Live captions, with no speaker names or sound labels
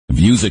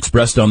Views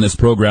expressed on this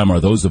program are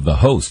those of the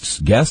hosts,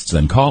 guests,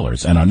 and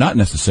callers, and are not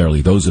necessarily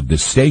those of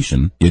this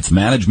station, its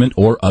management,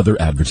 or other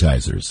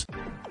advertisers.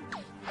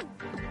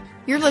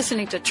 You're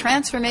listening to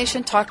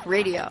Transformation Talk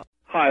Radio.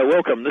 Hi,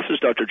 welcome. This is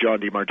Dr.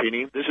 John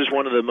DeMartini. This is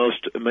one of the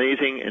most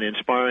amazing and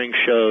inspiring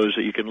shows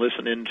that you can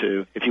listen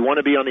into. If you want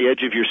to be on the edge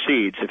of your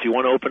seats, if you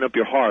want to open up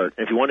your heart,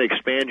 if you want to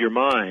expand your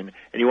mind,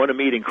 and you want to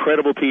meet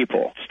incredible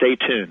people, stay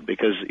tuned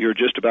because you're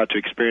just about to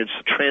experience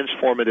a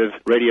transformative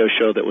radio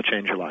show that will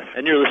change your life.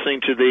 And you're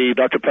listening to the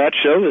Dr. Pat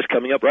Show that's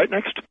coming up right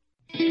next.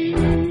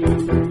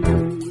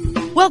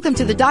 Welcome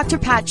to the Dr.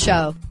 Pat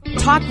Show.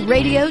 Talk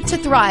radio to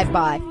thrive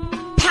by.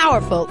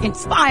 Powerful,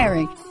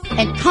 inspiring,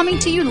 and coming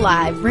to you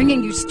live,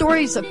 bringing you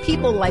stories of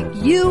people like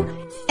you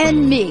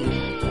and me,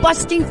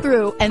 busting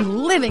through and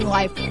living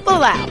life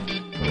full out.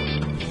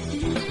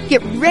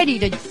 Get ready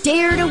to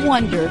dare to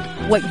wonder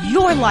what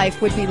your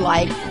life would be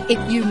like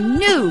if you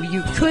knew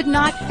you could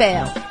not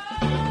fail.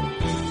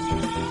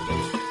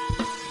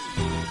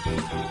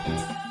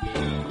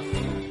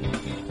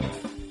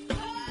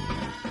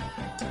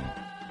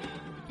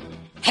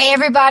 Hey,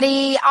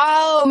 everybody.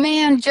 Oh,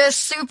 man,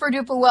 just super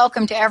duper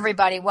welcome to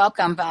everybody.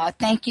 Welcome.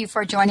 Thank you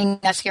for joining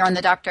us here on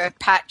the Dr.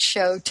 Pat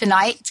Show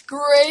tonight. It's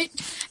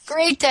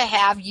great to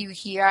have you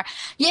here.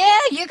 Yeah,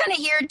 you're going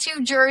to hear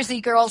two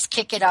Jersey girls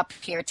kick it up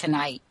here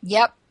tonight.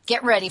 Yep.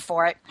 Get ready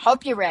for it.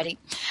 Hope you're ready.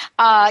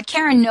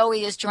 Karen Noe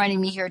is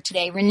joining me here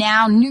today,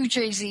 renowned New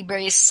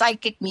Jersey-based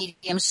psychic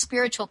medium,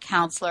 spiritual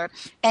counselor,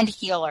 and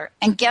healer.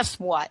 And guess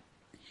what?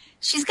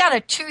 She's got a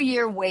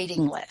 2-year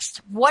waiting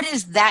list. What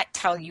does that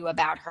tell you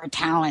about her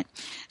talent?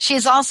 She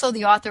is also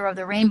the author of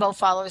The Rainbow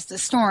Follows the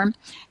Storm.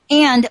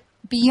 And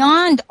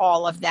beyond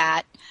all of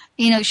that,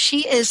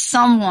 she is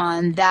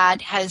someone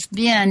that has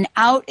been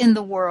out in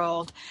the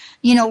world,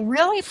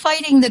 really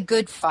fighting the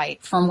good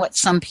fight from what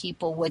some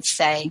people would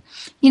say,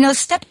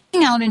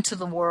 stepping out into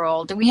the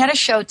world. We had a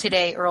show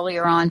today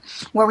earlier on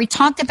where we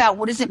talked about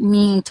what does it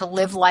mean to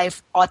live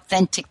life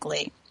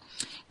authentically.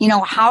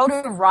 How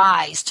to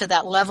rise to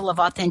that level of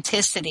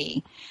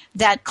authenticity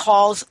that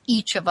calls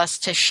each of us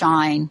to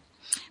shine.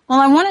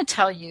 Well, I want to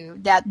tell you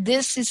that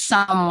this is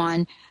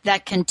someone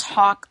that can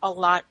talk a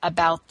lot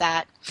about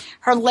that.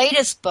 Her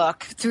latest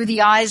book, Through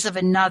the Eyes of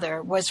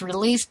Another, was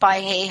released by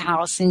Hay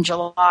House in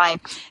July,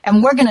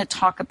 and we're going to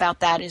talk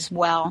about that as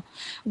well.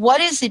 What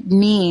does it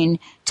mean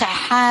to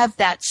have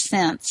that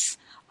sense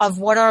of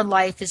what our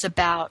life is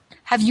about?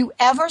 Have you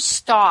ever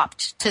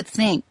stopped to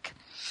think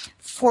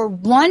for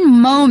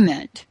one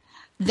moment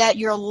that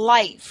your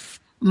life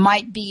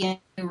might be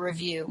in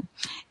review?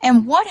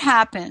 And what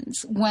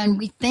happens when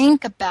we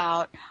think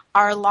about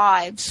our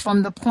lives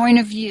from the point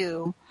of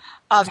view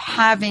of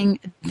having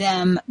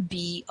them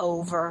be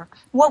over?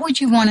 What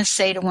would you want to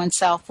say to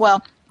oneself?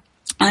 Well,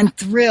 I'm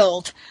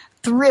thrilled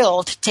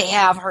to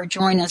have her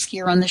join us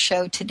here on the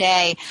show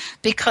today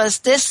because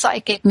this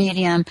psychic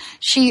medium,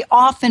 she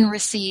often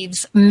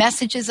receives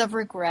messages of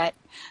regret,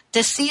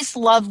 deceased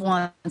loved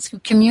ones who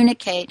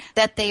communicate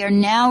that they are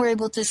now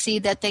able to see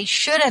that they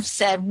should have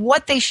said,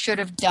 what they should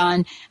have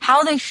done,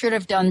 how they should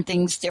have done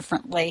things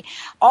differently.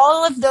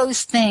 All of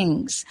those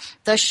things,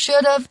 the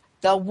should have,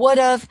 the would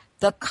have,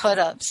 the could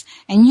haves.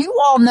 And you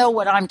all know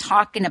what I'm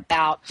talking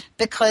about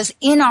because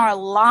in our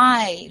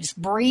lives,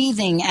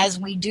 breathing as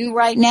we do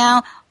right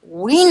now,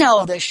 we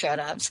know the should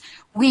haves.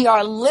 We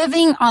are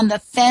living on the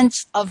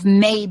fence of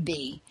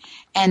maybe.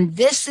 And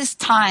this is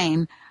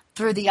time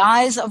through the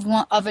eyes of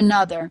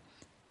another,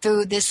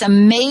 through this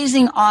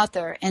amazing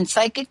author and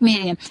psychic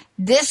medium.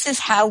 This is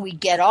how we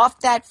get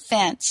off that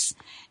fence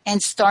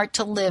and start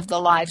to live the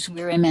lives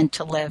we were meant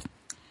to live.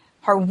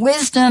 Her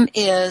wisdom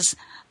is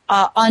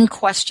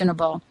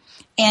unquestionable.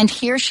 And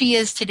here she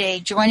is today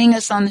joining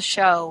us on the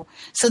show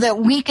so that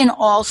we can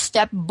all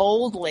step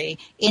boldly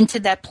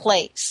into that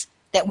place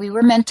that we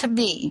were meant to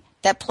be,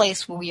 that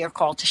place where we are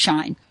called to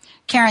shine.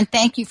 Karen,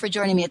 thank you for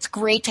joining me. It's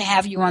great to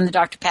have you on the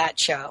Dr. Pat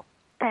Show.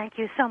 Thank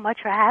you so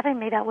much for having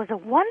me. That was a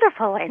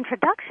wonderful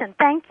introduction.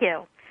 Thank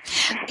you.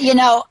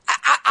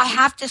 I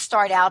have to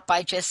start out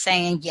by just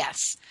saying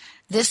yes.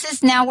 This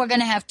is now we're going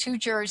to have two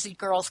Jersey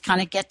girls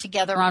kind of get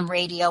together on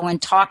radio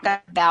and talk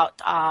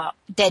about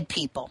dead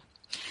people.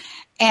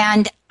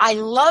 And I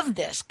love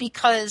this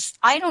because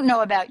I don't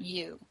know about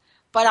you,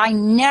 but I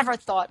never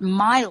thought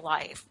my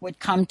life would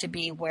come to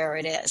be where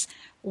it is.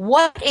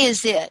 What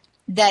is it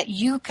that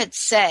you could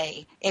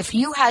say if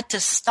you had to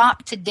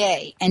stop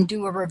today and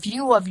do a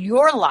review of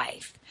your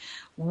life?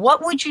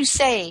 What would you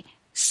say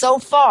so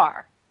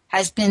far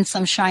has been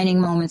some shining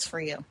moments for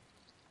you?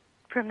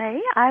 For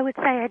me, I would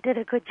say I did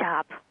a good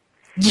job.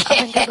 Yeah.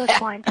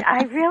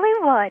 I really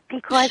would,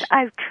 because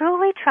I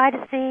truly try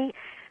to see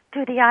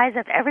through the eyes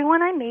of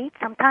everyone I meet.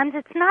 Sometimes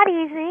it's not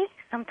easy.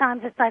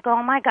 Sometimes it's like,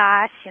 oh my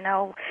gosh,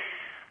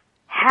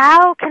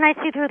 how can I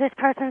see through this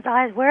person's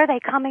eyes? Where are they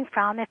coming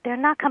from if they're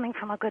not coming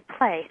from a good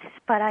place?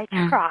 But I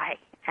try,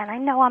 and I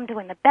know I'm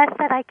doing the best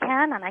that I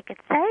can, and I could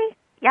say,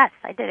 yes,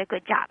 I did a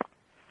good job.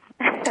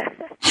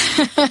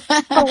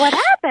 But what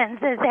happens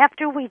is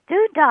after we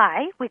do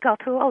die, we go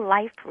through a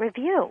life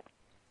review.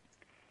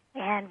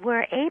 And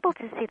we're able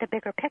to see the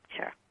bigger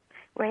picture.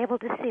 We're able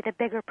to see the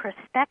bigger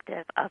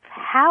perspective of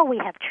how we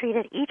have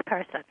treated each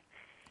person.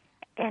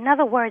 In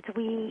other words,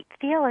 we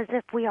feel as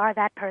if we are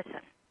that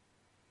person,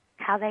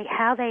 how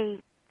they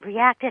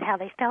reacted, how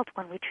they felt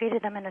when we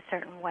treated them in a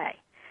certain way.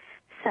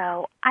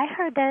 So I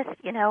heard this,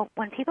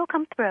 when people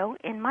come through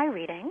in my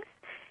readings,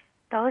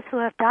 those who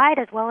have died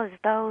as well as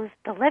the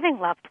living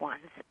loved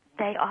ones,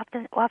 they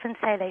often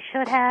say they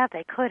should have,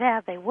 they could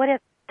have, they would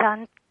have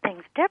done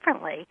things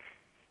differently,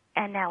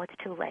 and now it's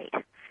too late.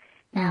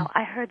 Now,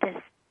 I heard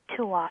this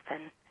too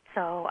often,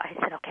 so I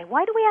said, okay,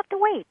 why do we have to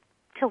wait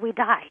till we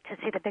die to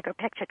see the bigger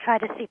picture, try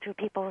to see through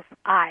people's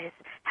eyes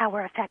how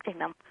we're affecting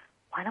them?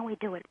 Why don't we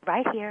do it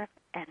right here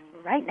and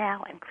right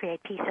now and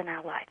create peace in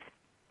our lives?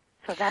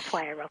 So that's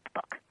why I wrote the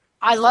book.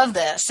 I love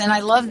this, and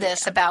I love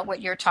this about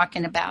what you're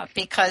talking about,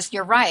 because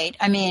you're right.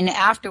 I mean,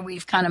 after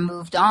we've kind of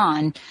moved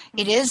on,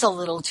 it is a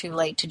little too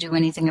late to do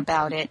anything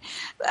about it.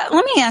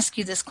 Let me ask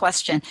you this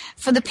question.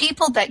 For the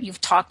people that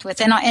you've talked with,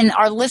 and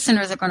our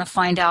listeners are going to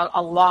find out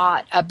a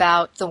lot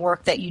about the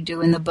work that you do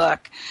in the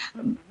book,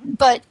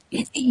 but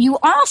you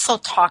also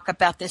talk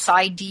about this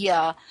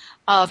idea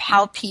of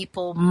how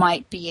people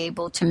might be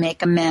able to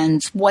make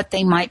amends, what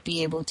they might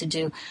be able to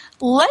do.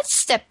 Let's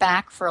step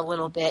back for a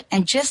little bit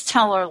and just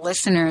tell our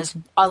listeners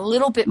a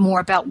little bit more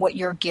about what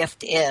your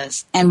gift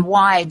is and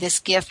why this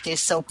gift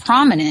is so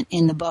prominent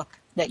in the book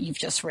that you've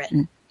just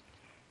written.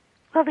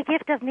 Well, the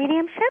gift of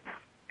mediumship?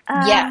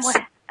 Yes.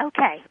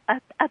 Okay.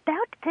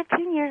 About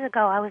 15 years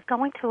ago, I was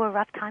going through a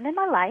rough time in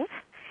my life,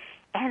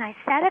 and I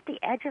sat at the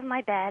edge of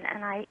my bed,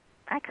 and I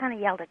kind of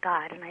yelled at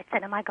God, and I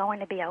said, am I going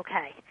to be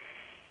okay?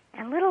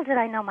 And little did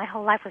I know my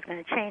whole life was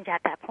going to change at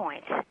that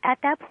point. At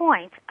that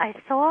point, I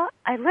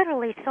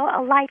literally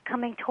saw a light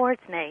coming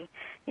towards me.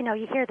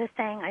 You hear the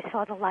saying, I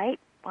saw the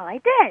light. Well, I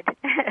did.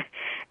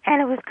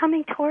 And it was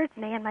coming towards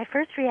me, and my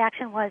first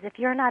reaction was, if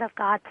you're not of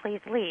God,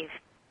 please leave,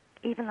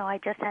 even though I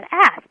just had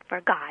asked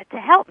for God to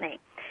help me.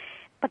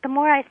 But the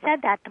more I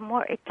said that, the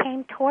more it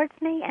came towards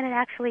me, and it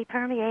actually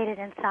permeated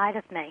inside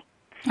of me.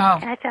 Oh.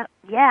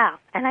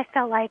 And I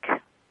felt like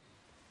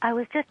I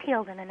was just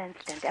healed in an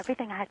instant.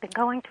 Everything I had been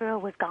going through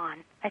was gone.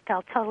 I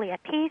felt totally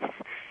at peace.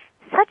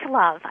 Such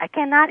love. I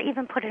cannot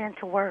even put it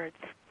into words.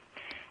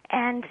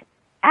 And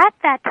at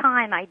that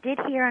time, I did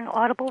hear an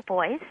audible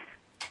voice.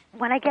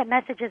 When I get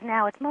messages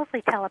now, it's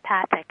mostly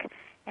telepathic,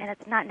 and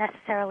it's not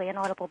necessarily an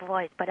audible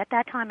voice. But at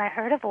that time, I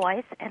heard a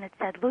voice, and it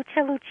said,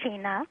 Lucia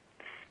Lucina,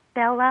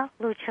 Bella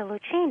Lucia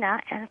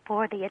Lucina. And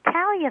for the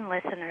Italian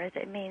listeners,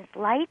 it means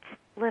light,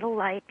 little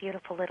light,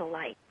 beautiful little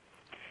light.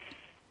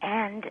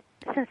 And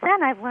since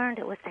then, I've learned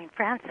it was St.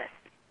 Francis.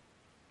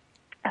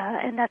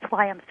 And that's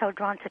why I'm so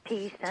drawn to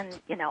peace and,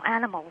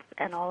 animals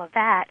and all of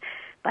that.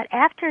 But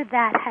after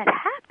that had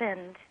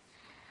happened,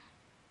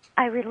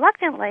 I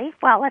reluctantly,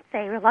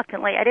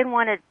 I didn't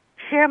want to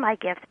share my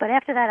gifts, but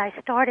after that I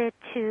started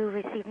to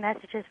receive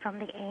messages from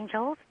the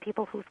angels,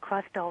 people who've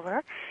crossed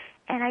over,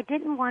 and I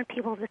didn't want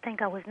people to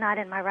think I was not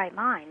in my right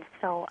mind,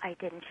 so I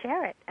didn't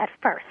share it at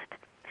first.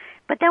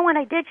 But then when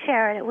I did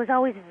share it, it was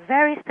always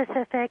very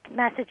specific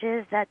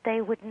messages that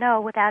they would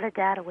know without a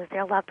doubt it was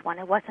their loved one.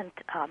 It wasn't,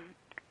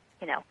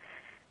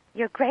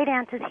 your great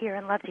aunt is here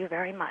and loves you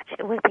very much.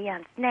 It was the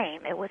aunt's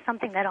name. It was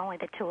something that only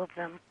the two of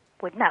them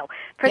would know.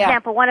 For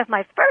example, one of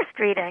my first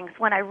readings,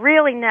 when I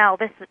really know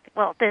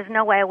there's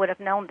no way I would have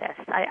known this.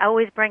 I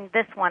always bring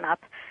this one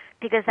up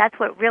because that's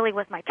what really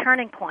was my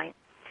turning point.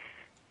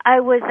 I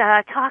was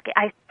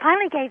I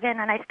finally gave in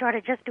and I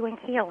started just doing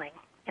healing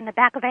in the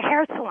back of a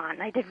hair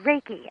salon. I did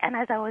Reiki, and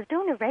as I was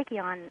doing the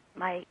Reiki on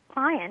my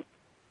client,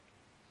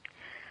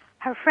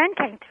 her friend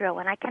came through,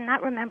 and I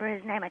cannot remember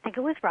his name. I think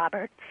it was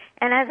Robert.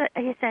 And as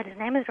he said, his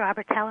name is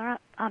Robert, tell her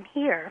I'm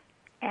here.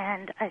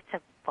 And I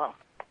said, well,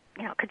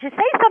 could you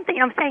say something?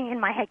 I'm saying in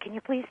my head, can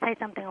you please say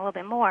something a little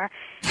bit more?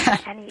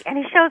 and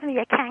he shows me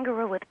a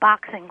kangaroo with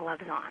boxing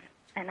gloves on.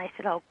 And I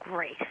said, oh,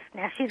 great.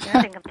 Now she's going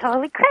to think I'm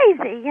totally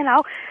crazy,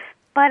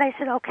 But I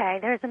said, okay,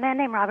 there's a man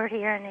named Robert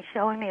here, and he's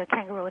showing me a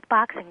kangaroo with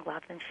boxing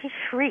gloves. And she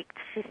shrieked.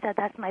 She said,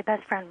 that's my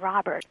best friend,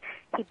 Robert.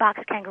 He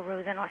boxed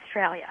kangaroos in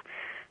Australia.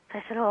 So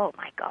I said, oh,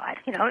 my God.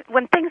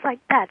 When things like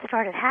that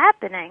started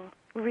happening,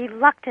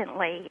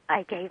 reluctantly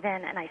I gave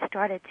in, and I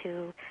started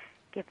to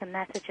give the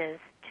messages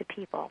to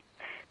people.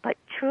 But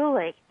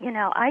truly,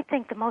 I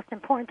think the most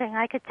important thing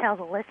I could tell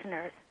the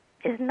listeners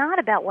is not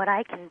about what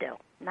I can do.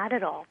 Not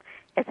at all.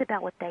 It's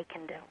about what they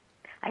can do.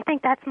 I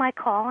think that's my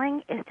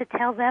calling, is to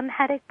tell them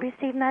how to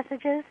receive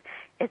messages.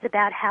 It's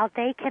about how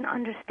they can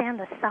understand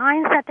the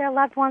signs that their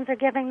loved ones are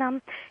giving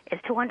them, is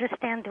to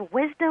understand the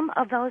wisdom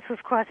of those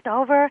who've crossed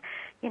over,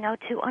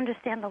 to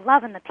understand the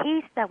love and the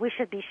peace that we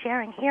should be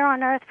sharing here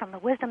on earth from the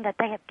wisdom that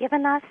they have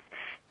given us,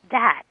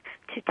 that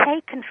to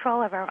take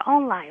control of our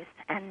own lives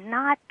and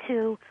not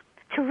to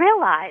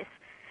realize,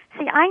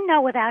 see, I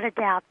know without a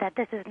doubt that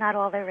this is not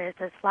all there is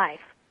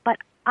life, but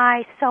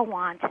I so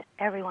want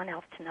everyone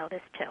else to know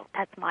this too.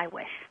 That's my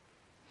wish.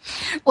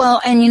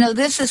 Well, and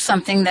this is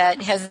something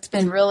that has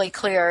been really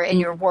clear in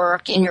your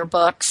work, in your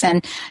books,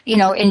 and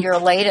in your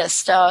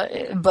latest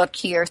book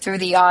here, Through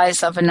the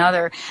Eyes of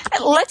Another.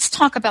 Let's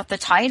talk about the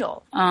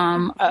title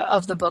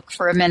of the book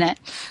for a minute,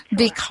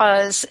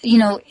 because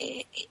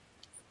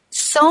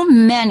so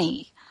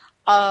many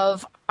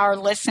of our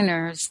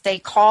listeners, they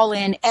call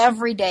in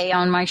every day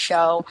on my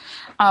show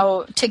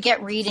to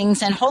get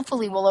readings, and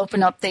hopefully we'll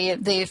open up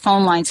the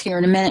phone lines here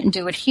in a minute and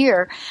do it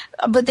here.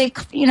 But they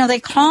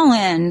call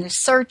in, they're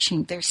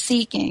searching, they're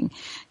seeking.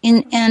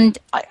 And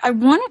I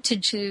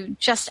wanted to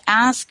just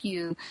ask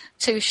you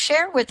to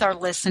share with our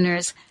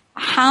listeners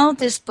how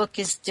this book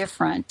is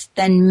different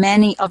than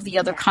many of the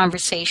other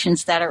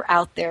conversations that are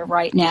out there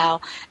right now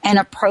and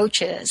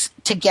approaches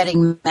to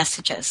getting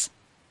messages.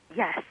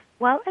 Yes.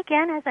 Well,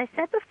 again, as I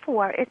said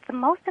before, it's the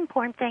most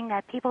important thing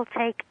that people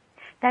take,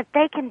 that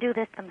they can do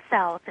this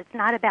themselves. It's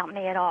not about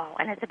me at all,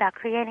 and it's about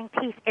creating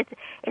peace.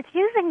 It's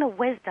using the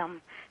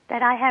wisdom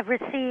that I have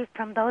received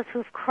from those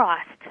who've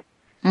crossed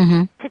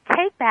to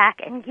take back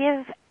and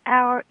give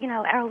our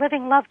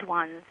living loved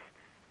ones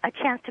a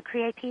chance to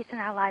create peace in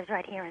our lives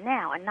right here and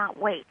now, and not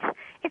wait.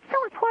 It's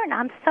so important.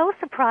 I'm so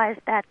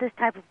surprised that this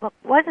type of book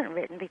wasn't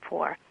written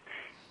before,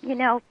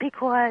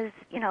 because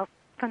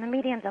from the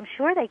mediums, I'm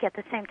sure they get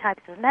the same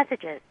types of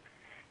messages,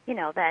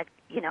 that,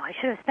 I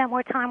should have spent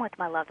more time with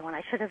my loved one.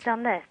 I should have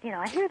done this.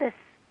 I hear this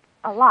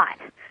a lot.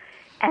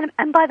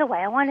 And by the way,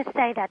 I want to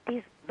say that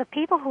the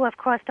people who have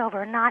crossed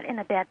over are not in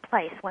a bad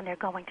place when they're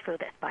going through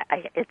this. But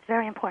it's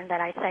very important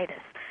that I say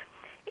this.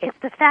 It's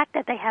the fact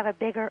that they have a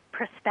bigger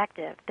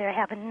perspective. They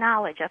have a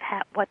knowledge of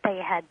what they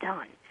had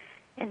done,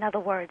 in other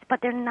words, but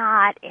they're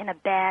not in a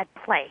bad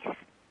place.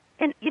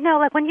 And,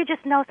 like when you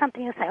just know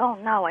something, you say, oh,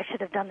 no, I should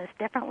have done this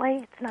differently.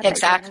 It's not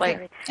exactly.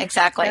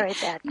 Very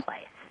bad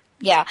place.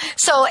 Yeah.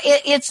 So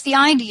it's the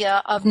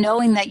idea of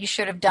knowing that you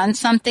should have done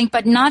something,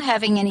 but not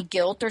having any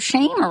guilt or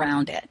shame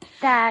around it.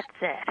 That's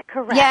it.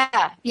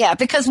 Correct. Yeah.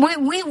 Because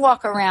we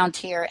walk around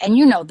here, and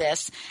you know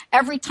this,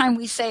 every time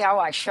we say, oh,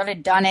 I should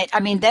have done it,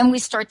 then we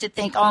start to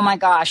think, oh, my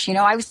gosh,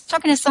 I was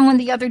talking to someone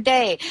the other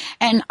day,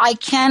 and I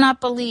cannot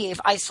believe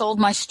I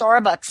sold my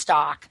Starbucks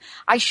stock.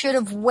 I should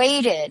have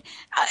waited.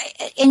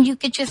 And you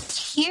could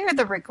just hear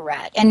the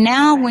regret. And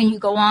now when you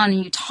go on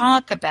and you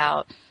talk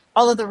about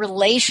all of the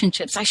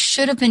relationships, I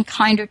should have been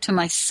kinder to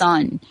my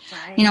son.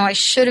 Right. I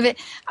should have.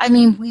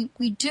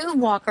 We do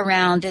walk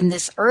around in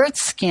this earth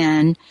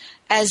skin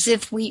as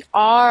if we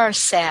are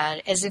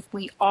sad, as if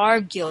we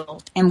are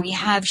guilt, and we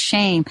have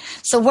shame.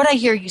 So what I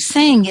hear you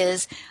saying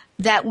is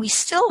that we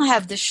still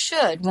have the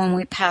should when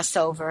we pass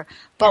over,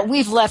 but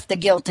we've left the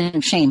guilt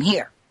and shame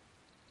here.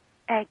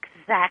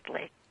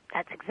 Exactly.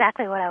 That's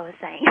exactly what I was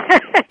saying.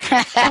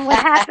 And what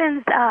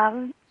happens,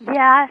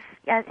 yes.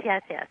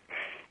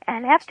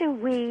 And after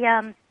we,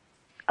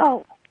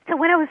 so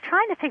when I was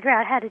trying to figure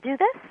out how to do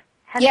this,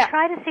 to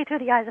try to see through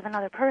the eyes of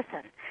another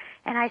person,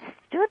 and I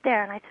stood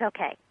there and I said,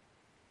 okay,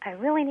 I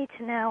really need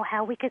to know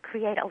how we could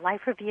create a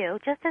life review,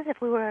 just as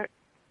if we were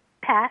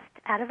passed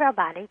out of our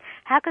body.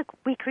 How could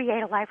we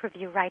create a life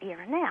review right here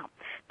and now?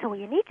 So what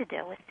you need to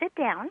do is sit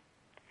down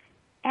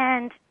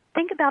and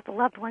think about the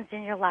loved ones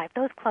in your life,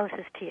 those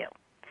closest to you.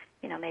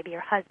 Maybe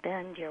your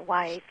husband, your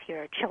wife,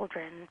 your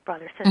children,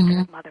 brother,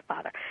 sister, mother,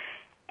 father,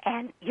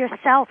 and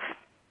yourself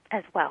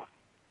as well.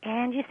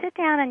 And you sit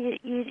down and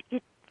you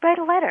write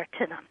a letter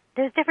to them.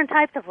 There's different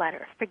types of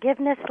letters: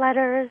 forgiveness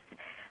letters,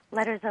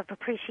 letters of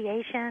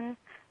appreciation,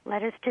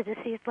 letters to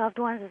deceased loved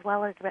ones, as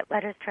well as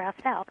letters to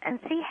ourselves, and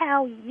see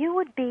how you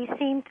would be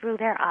seen through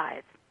their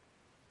eyes.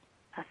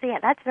 See,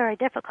 that's very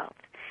difficult.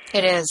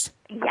 It is.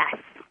 Yes,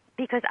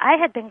 because I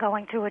had been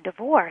going through a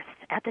divorce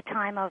at the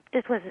time of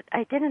this.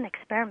 I did an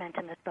experiment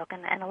in this book,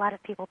 and a lot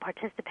of people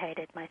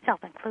participated,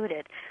 myself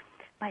included.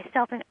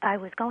 I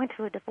was going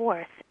through a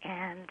divorce,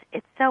 and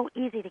it's so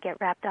easy to get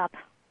wrapped up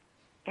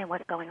in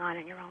what's going on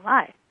in your own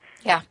life.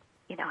 Yeah.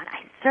 And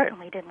I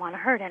certainly didn't want to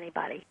hurt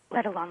anybody,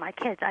 let alone my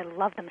kids. I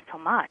love them so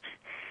much.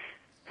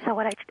 So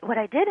what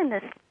I did in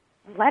this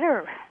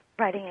letter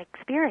writing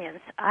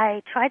experience,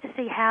 I tried to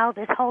see how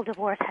this whole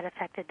divorce had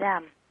affected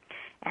them.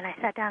 And I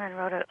sat down and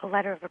wrote a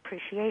letter of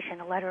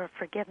appreciation, a letter of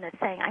forgiveness,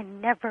 saying, I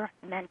never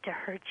meant to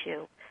hurt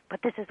you,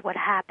 but this is what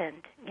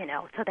happened,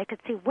 so they could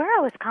see where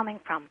I was coming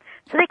from,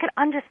 so they could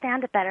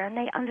understand it better, and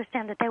they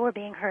understand that they were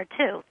being hurt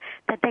too,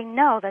 that they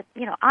know that,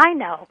 I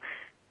know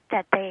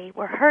that they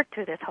were hurt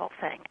through this whole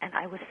thing, and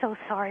I was so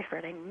sorry for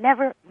it. I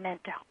never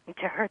meant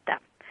to hurt them.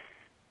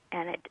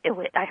 And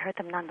I hurt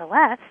them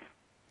nonetheless,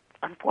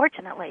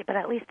 unfortunately, but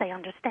at least they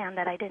understand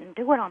that I didn't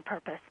do it on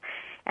purpose.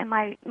 And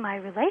my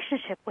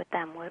relationship with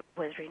them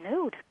was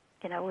renewed.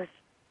 It was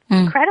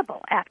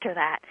incredible after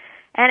that.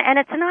 And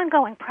it's an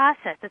ongoing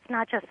process. It's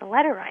not just the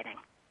letter writing.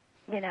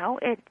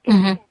 It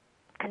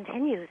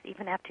continues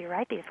even after you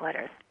write these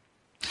letters.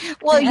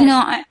 Well,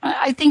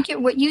 I think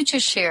what you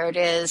just shared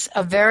is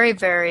a very,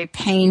 very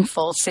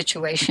painful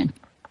situation.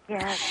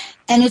 Yes.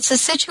 And it's a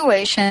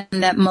situation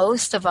that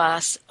most of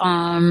us,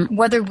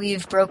 whether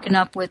we've broken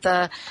up with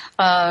a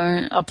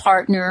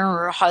partner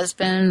or a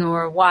husband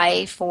or a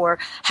wife or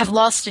have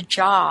lost a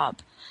job,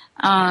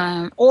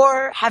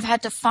 or have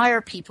had to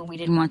fire people we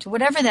didn't want to.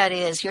 Whatever that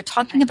is, you're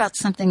talking about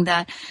something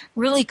that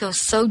really goes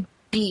so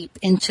deep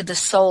into the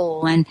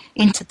soul and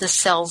into the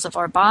cells of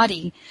our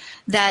body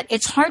that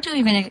it's hard to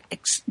even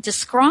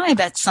describe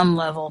at some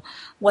level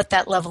what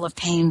that level of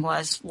pain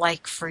was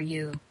like for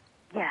you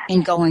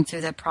in going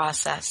through that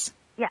process.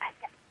 Yes.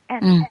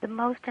 And the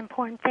most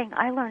important thing,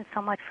 I learned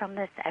so much from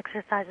this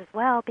exercise as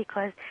well,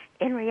 because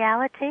in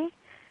reality,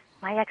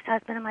 my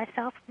ex-husband and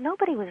myself,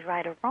 nobody was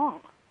right or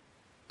wrong.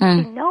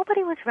 See,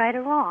 nobody was right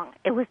or wrong.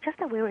 It was just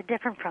that we were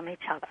different from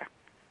each other.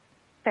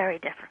 Very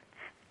different.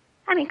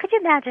 I mean, could you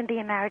imagine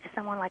being married to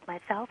someone like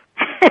myself?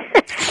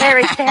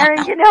 Very caring,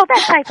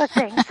 that type of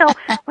thing. So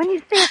when you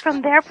see it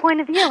from their point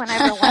of view, and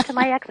I wrote one to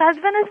my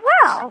ex-husband as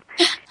well,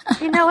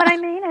 you know what I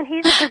mean? And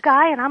he's a good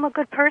guy, and I'm a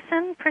good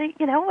person,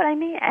 you know what I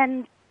mean?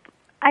 And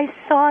I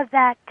saw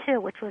that, too,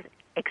 which was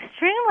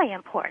extremely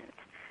important.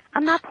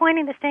 I'm not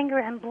pointing the finger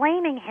and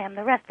blaming him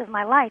the rest of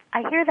my life.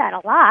 I hear that a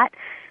lot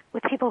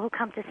with people who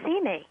come to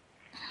see me.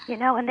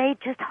 And they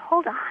just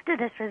hold on to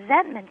this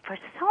resentment for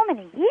so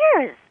many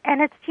years.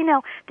 And it's,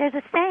 there's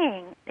a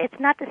saying, it's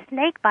not the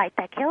snake bite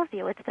that kills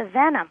you, it's the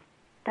venom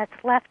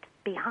that's left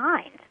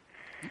behind.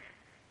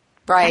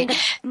 Right. And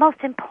the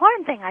most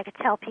important thing I could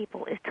tell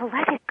people is to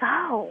let it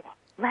go.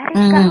 Let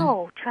it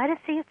go. Try to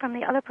see it from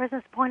the other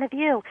person's point of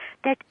view.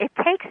 That it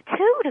takes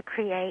two to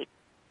create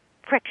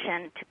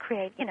friction, to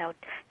create,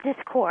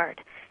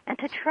 discord, and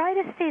to try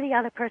to see the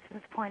other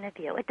person's point of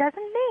view. It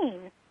doesn't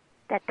mean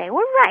that they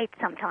were right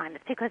sometimes,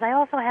 because I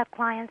also have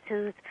clients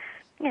whose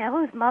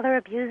mother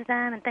abused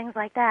them and things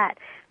like that.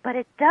 But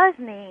it does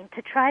mean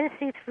to try to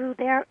see through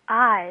their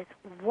eyes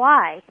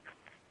why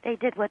they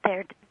did what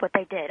they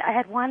did. I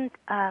had one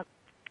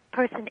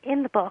person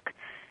in the book.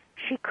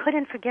 She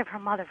couldn't forgive her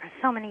mother for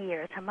so many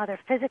years. Her mother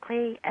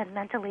physically and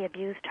mentally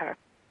abused her.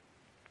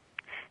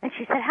 And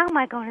she said, how am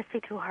I going to see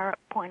through her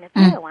point of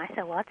view? And I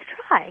said, well, let's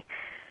try.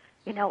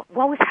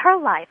 What was her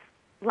life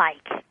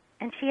like?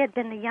 And she had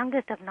been the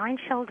youngest of 9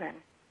 children,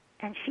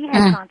 and she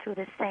had gone through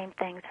the same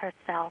things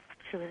herself.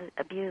 She was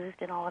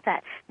abused and all of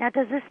that. Now,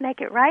 does this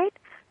make it right?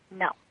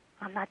 No.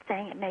 I'm not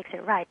saying it makes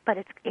it right, but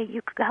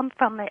you come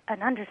from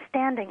an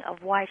understanding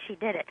of why she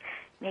did it.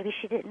 Maybe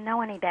she didn't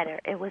know any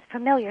better. It was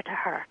familiar to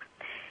her.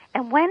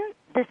 And when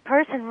this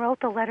person wrote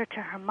the letter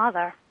to her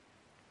mother,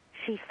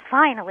 she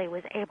finally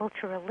was able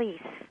to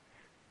release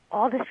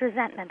all this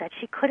resentment that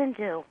she couldn't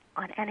do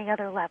on any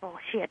other level.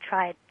 She had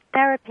tried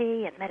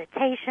therapy and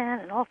meditation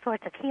and all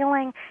sorts of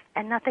healing,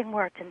 and nothing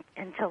worked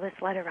until this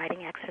letter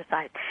writing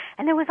exercise.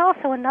 And there was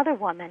also another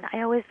woman,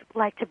 I always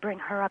like to bring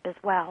her up as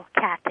well,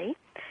 Kathy.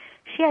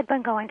 She had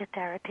been going to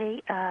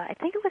therapy, I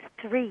think it was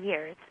 3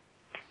 years,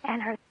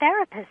 and her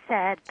therapist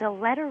said the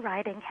letter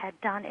writing had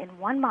done in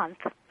 1 month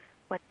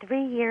what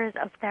 3 years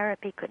of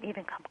therapy couldn't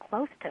even come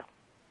close to.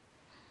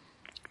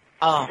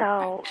 Oh.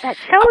 So that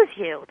shows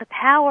you the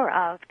power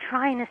of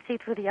trying to see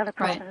through the other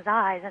person's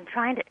eyes and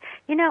trying to,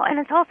 and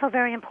it's also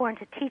very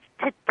important to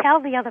tell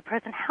the other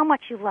person how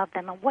much you love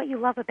them and what you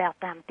love about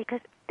them,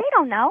 because they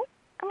don't know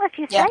unless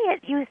you say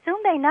it. You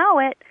assume they know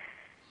it,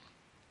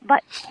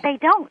 but they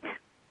don't.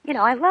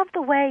 I love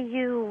the way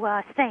you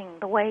sing,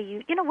 the way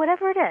you,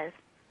 whatever it is.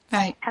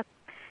 Right.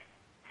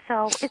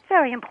 So it's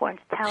very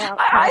important to tell.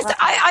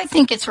 I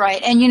think it's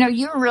right. And,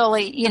 you're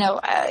really,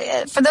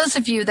 for those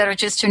of you that are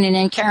just tuning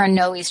in, Karen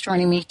Noe's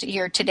joining me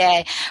here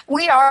today.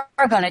 We are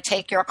going to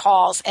take your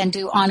calls and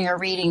do on-air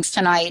readings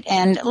tonight.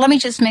 And let me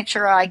just make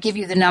sure I give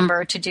you the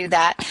number to do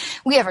that.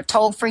 We have a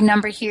toll-free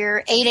number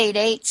here,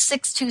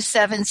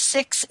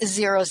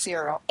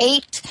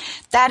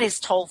 888-627-6008. That is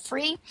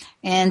toll-free.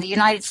 In the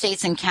United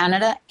States and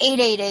Canada,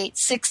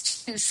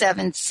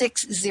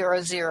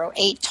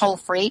 888-627-6008,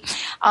 toll-free.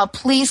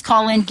 Please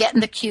call in, get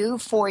in the queue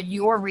for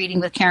your reading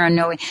with Karen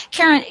Noe.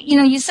 Karen,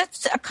 you said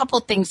a couple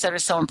of things that are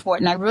so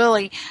important.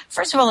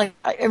 First of all, I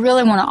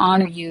really want to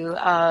honor you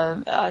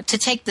to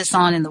take this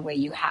on in the way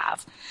you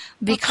have,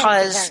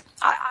 because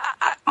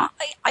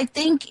I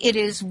think it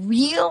is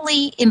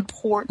really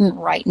important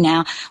right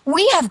now.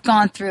 We have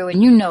gone through,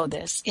 and you know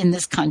this in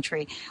this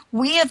country,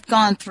 we have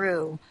gone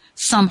through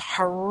some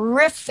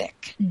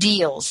horrific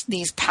deals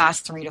these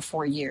past 3 to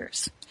 4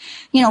 years.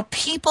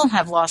 People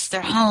have lost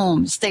their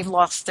homes. They've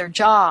lost their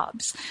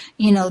jobs.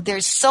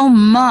 There's so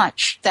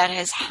much that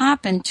has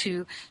happened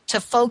to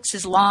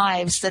folks'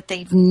 lives that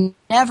they've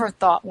never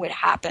thought would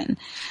happen.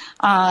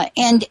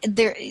 And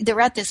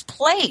they're at this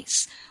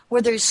place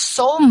where there's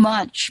so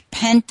much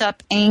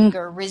pent-up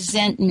anger,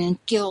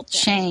 resentment, guilt,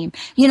 shame.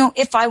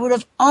 If I would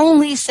have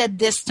only said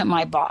this to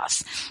my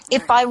boss,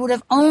 if I would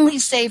have only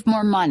saved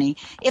more money,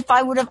 if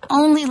I would have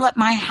only let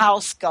my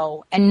house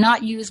go and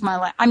not use my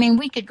life. I mean,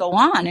 we could go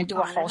on and do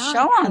a whole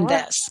show on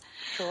this.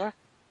 Sure.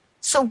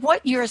 So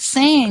what you're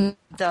saying,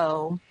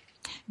 though,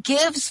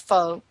 gives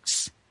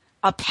folks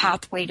a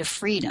pathway to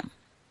freedom.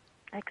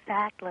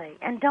 Exactly.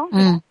 And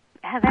don't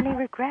have any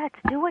regrets.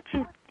 Do what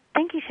you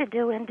think you should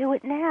do and do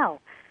it now.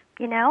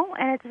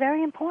 And it's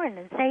very important.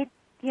 And say,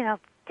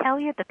 tell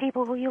the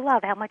people who you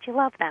love how much you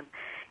love them.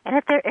 And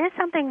if there is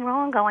something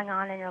wrong going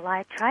on in your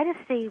life, try to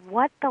see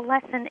what the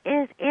lesson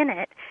is in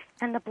it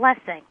and the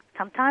blessing.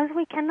 Sometimes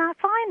we cannot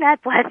find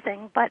that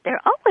blessing, but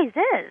there always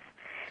is.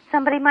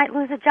 Somebody might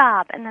lose a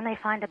job and then they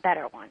find a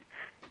better one.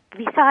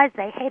 Besides,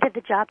 they hated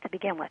the job to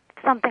begin with.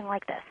 Something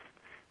like this.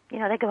 You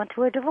know, they go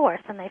into a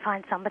divorce and they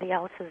find somebody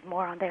else who's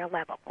more on their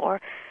level.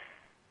 Or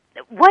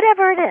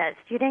whatever it is,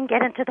 you didn't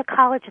get into the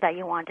college that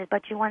you wanted,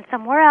 but you went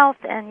somewhere else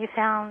and you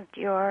found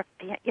your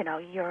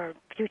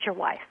future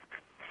wife.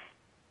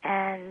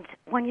 And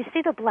when you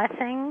see the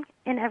blessing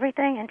in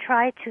everything and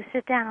try to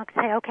sit down and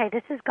say, okay,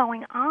 this is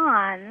going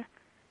on,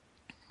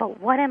 but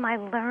what am I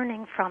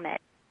learning from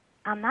it?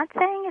 I'm not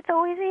saying it's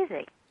always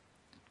easy.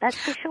 That's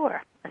for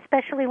sure,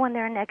 especially when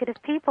there are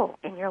negative people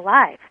in your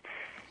life.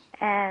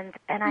 And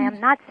I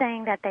am not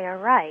saying that they are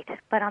right,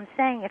 but I'm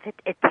saying if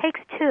it takes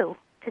two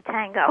to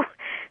tango.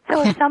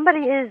 So if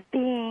somebody is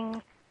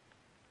being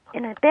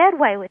in a bad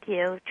way with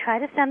you, try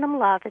to send them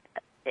love.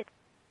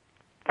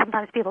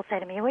 Sometimes people say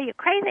to me, well, you're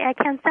crazy, I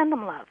can't send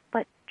them love.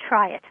 But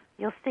try it.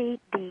 You'll see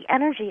the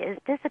energy is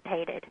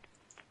dissipated.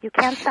 You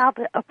can't solve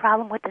a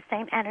problem with the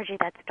same energy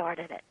that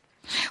started it.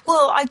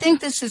 Well, I think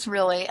this is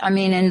really,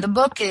 and the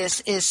book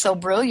is so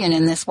brilliant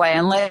in this way.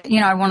 And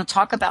I want to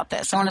talk about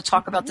this. I want to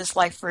talk about this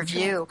life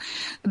review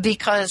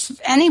because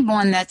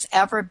anyone that's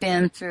ever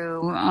been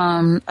through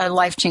a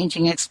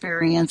life-changing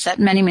experience at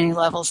many, many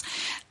levels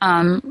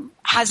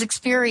has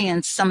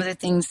experienced some of the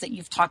things that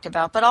you've talked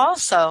about. But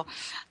also,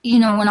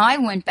 when I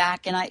went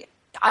back and I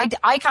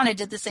kind of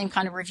did the same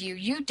kind of review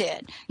you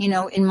did,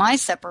 in my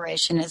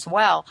separation as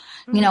well.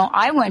 Mm-hmm.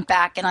 I went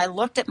back and I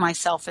looked at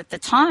myself at the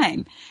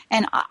time,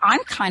 and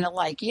I'm kind of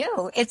like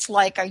you. It's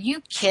like, are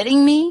you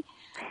kidding me?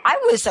 I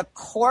was a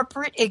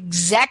corporate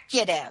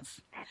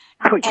executive.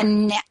 Oh, yeah.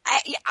 And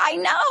I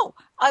know.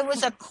 I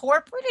was a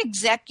corporate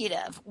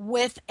executive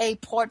with a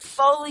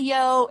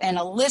portfolio and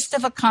a list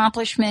of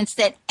accomplishments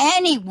that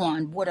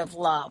anyone would have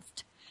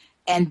loved.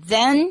 And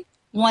then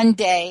one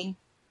day,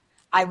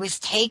 I was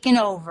taken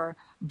over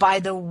by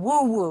the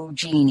woo-woo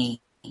genie.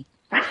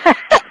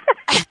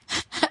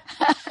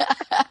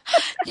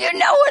 You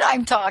know what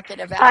I'm talking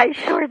about. I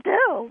sure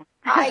do.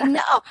 I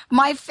know.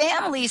 My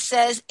family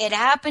says it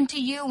happened to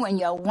you when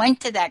you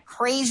went to that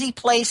crazy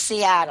place,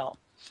 Seattle.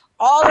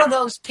 All of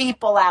those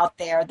people out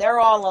there, they're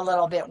all a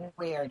little bit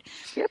weird.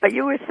 Yeah, but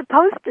you were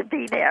supposed to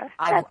be there.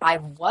 I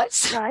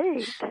was.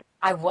 Right.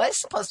 I was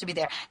supposed to be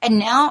there. And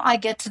now I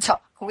get to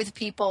talk with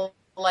people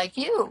like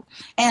you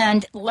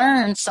and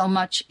learn so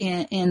much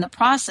in the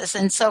process.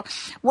 And so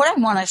what I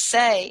want to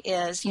say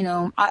is,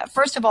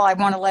 first of all, I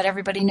want to let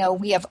everybody know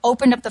we have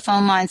opened up the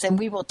phone lines and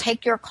we will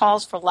take your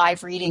calls for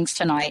live readings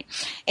tonight.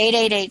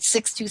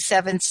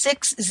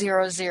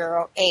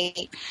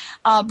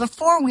 888-627-6008.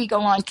 Before we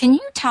go on, can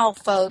you tell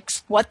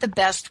folks what the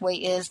best way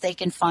is they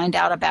can find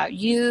out about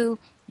you,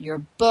 your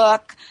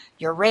book,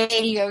 your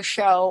radio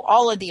show,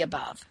 all of the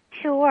above?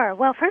 Sure.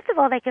 Well, first of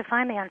all, they can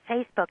find me on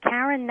Facebook,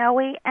 Karen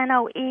Noe,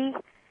 N-O-E,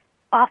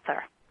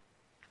 author.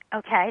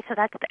 Okay, so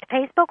that's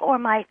Facebook, or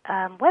my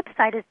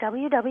website is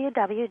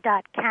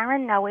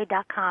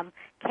www.karennoe.com,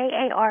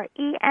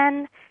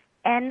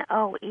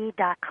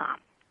 KarenNoe.com.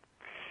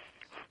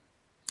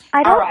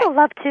 I'd also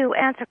love to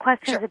answer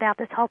questions about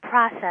this whole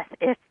process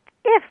if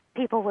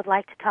people would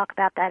like to talk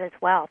about that as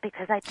well,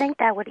 because I think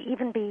that would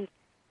even be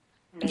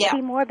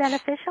maybe more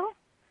beneficial.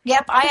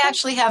 Yep, I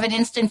actually have an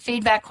instant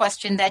feedback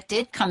question that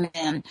did come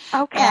in.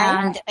 Okay.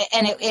 And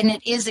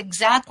it is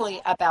exactly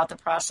about the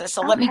process.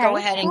 So let me go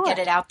ahead and get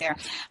it out there.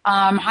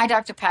 Hi,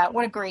 Dr. Pat.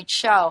 What a great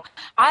show.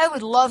 I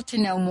would love to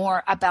know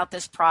more about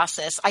this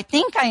process. I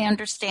think I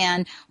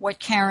understand what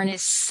Karen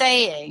is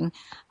saying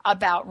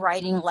about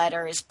writing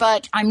letters,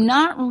 but I'm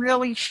not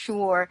really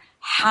sure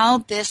how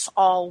this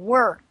all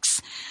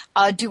works.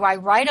 Do I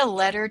write a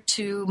letter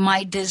to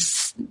my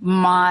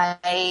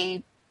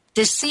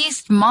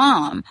deceased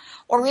mom,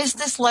 or is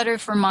this letter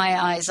for my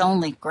eyes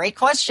only? Great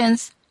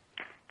questions.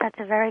 That's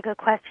a very good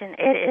question.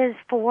 It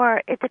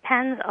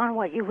depends on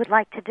what you would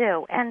like to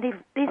do. And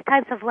these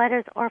types of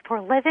letters are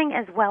for living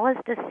as well as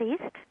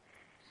deceased.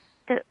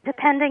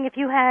 Depending if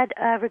you had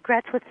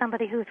regrets with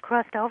somebody who's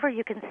crossed over,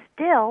 you can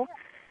still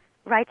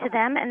write to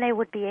them and they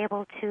would be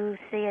able to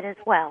see it as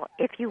well.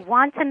 If you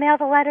want to mail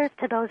the letters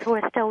to those who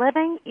are still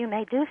living, you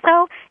may do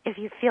so. If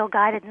you feel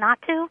guided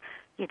not to,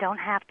 you don't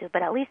have to,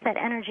 but at least that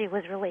energy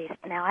was released.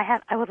 Now,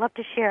 I would love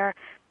to share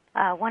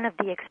one of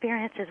the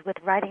experiences with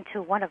writing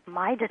to one of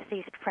my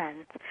deceased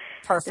friends.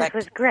 Perfect.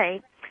 This was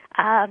great.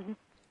 Her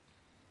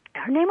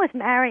name was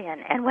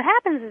Marion, and what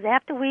happens is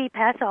after we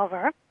pass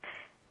over,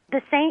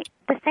 the same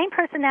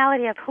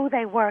personality of who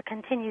they were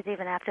continues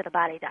even after the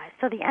body dies.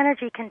 So the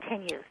energy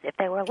continues. If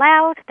they were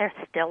loud, they're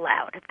still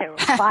loud. If they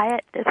were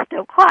quiet, they're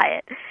still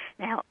quiet.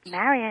 Now,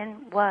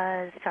 Marion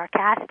was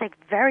sarcastic,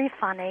 very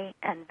funny,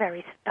 and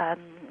very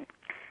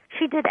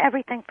she did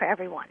everything for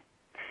everyone.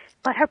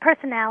 But her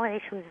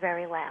personality, she was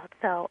very loud.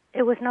 So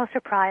it was no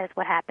surprise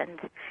what happened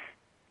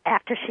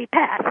after she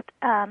passed.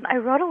 I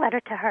wrote a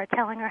letter to her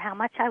telling her how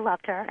much I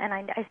loved her. And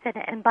I said,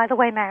 and by the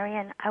way,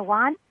 Marion, I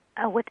want,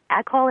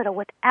 I call it a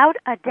without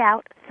a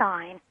doubt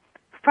sign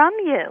from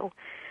you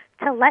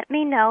to let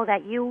me know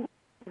that you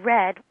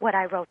read what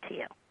I wrote to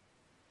you.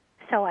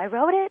 So I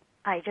wrote it.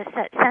 I just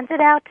sent it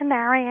out to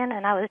Marion,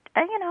 and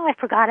I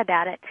forgot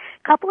about it.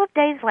 A couple of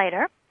days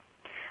later,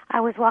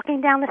 I was walking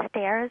down the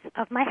stairs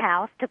of my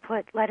house to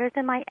put letters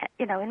in my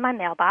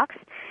mailbox,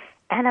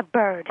 and a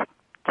bird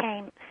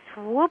came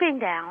swooping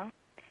down,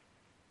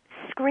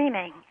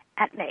 screaming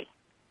at me,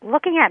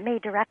 looking at me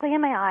directly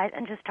in my eyes,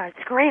 and just started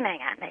screaming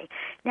at me.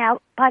 Now,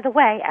 by the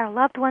way, our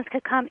loved ones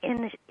could come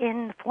in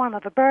the form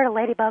of a bird, a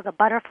ladybug, a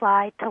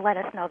butterfly to let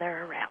us know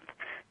they're around.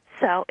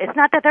 So it's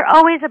not that they're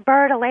always a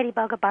bird, a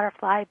ladybug, a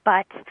butterfly,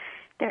 but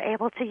they're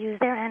able to use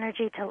their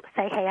energy to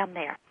say, hey, I'm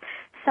there.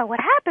 So what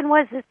happened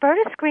was this bird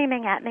is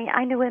screaming at me.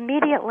 I knew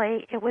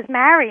immediately it was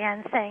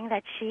Marion saying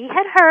that she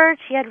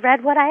had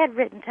read what I had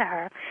written to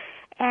her.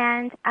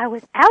 And I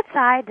was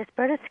outside, this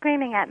bird is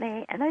screaming at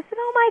me, and I said,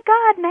 oh my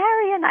God,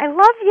 Marion, I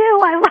love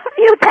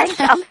you, thanks,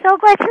 I'm so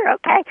glad you're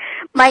okay.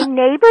 My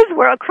neighbors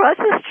were across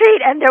the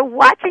street, and they're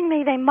watching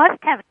me. They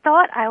must have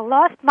thought I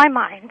lost my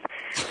mind.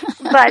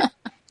 But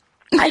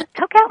I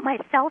took out my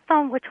cell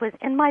phone, which was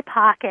in my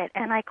pocket,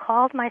 and I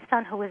called my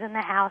son who was in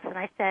the house, and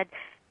I said,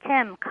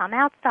 Tim, come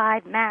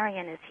outside,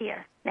 Marion is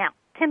here. Now,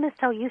 Tim is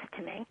so used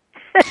to me.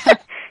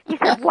 He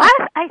said,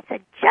 what? I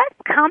said,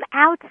 just come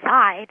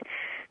outside.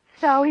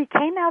 So he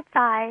came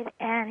outside,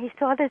 and he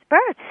saw this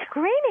bird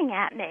screaming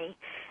at me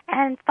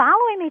and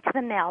following me to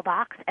the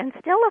mailbox and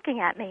still looking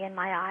at me in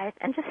my eyes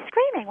and just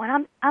screaming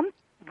when I'm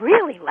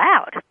really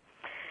loud.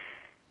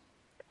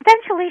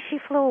 Eventually, she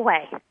flew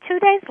away. 2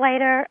 days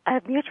later,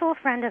 a mutual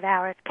friend of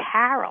ours,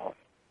 Carol,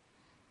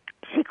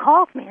 she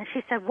called me, and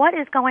she said, what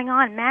is going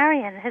on?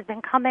 Marion has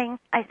been coming.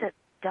 I said,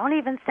 don't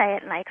even say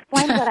it, and I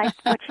explained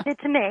what she did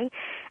to me,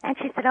 and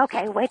she said,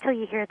 okay, wait till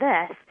you hear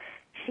this.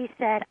 She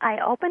said, I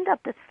opened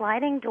up the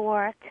sliding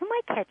door to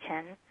my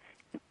kitchen.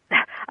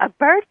 A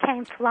bird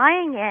came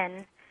flying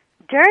in,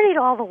 dirtied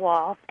all the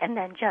walls, and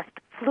then just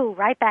flew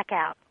right back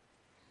out.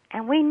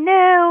 And we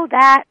knew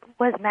that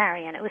was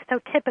Marion. It was so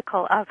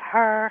typical of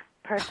her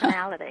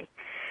personality.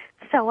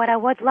 So what I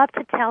would love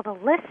to tell the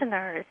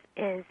listeners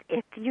is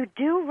if you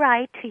do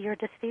write to your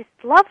deceased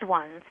loved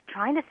ones,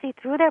 trying to see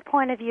through their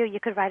point of view,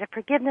 you could write a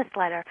forgiveness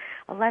letter,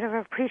 a letter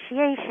of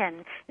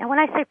appreciation. Now, when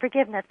I say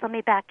forgiveness, let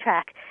me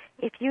backtrack.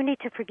 If you need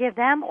to forgive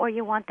them or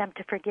you want them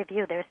to forgive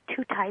you, there's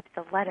two types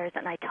of letters,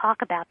 and I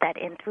talk about that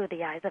in Through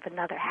the Eyes of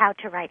Another, how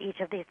to write each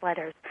of these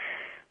letters.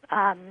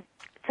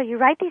 So you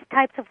write these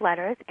types of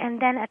letters, and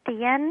then at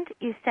the end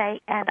you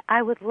say, and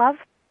I would love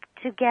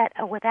to get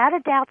a without a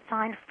doubt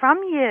sign from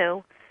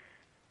you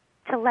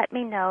to let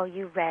me know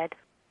you read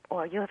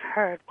or you have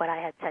heard what I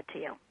had said to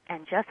you.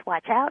 And just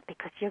watch out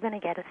because you're going to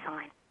get a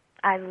sign.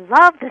 I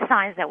love the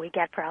signs that we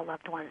get for our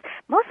loved ones.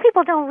 Most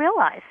people don't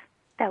realize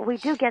that we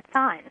do get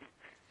signs,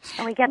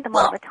 and we get them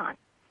all the time.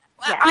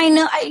 Yeah. I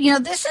know,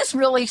 this is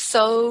really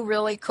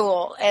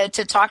cool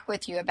to talk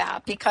with you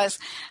about because,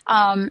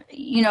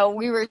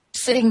 we were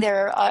sitting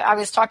there, I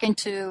was talking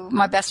to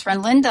my best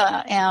friend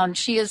Linda, and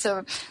she is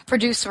a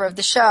producer of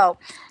the show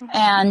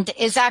and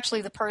is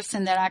actually the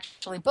person that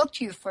actually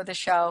booked you for the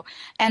show.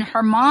 And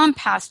her mom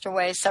passed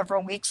away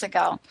several weeks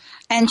ago,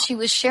 and she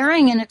was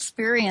sharing an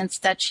experience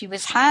that she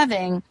was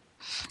having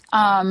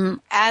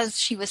as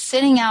she was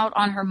sitting out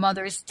on her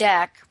mother's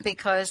deck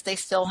because they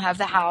still have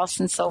the house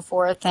and so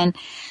forth. And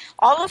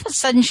all of a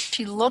sudden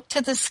she looked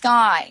to the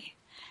sky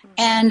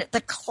and the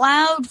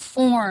cloud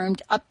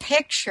formed a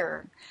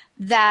picture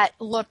that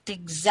looked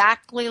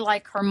exactly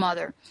like her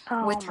mother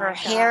with her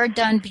hair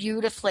done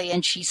beautifully.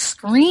 And she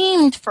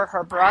screamed for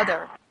her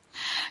brother,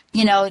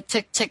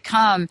 to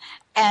come.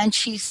 And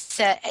she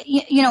said,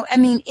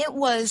 it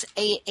was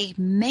a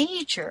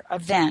major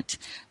event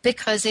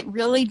because it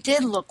really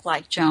did look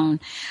like Joan.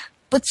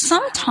 But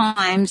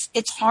sometimes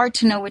it's hard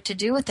to know what to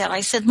do with that. I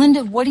said,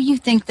 Linda, what do you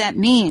think that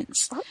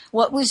means?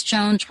 What was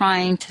Joan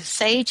trying to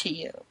say to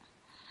you?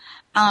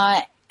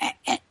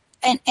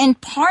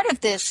 And part of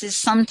this is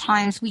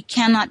sometimes we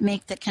cannot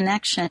make the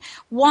connection.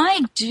 Why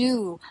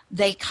do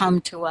they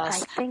come to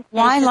us?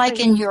 Why like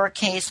in your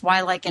case?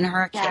 Why like in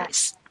her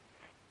case?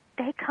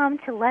 They come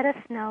to let us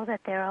know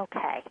that they're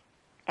okay.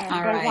 And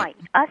they want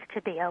us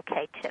to be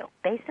okay, too.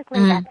 Basically,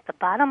 that's the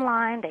bottom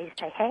line. They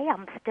say, hey,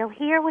 I'm still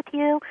here with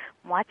you,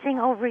 watching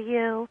over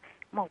you.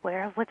 I'm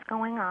aware of what's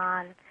going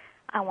on.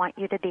 I want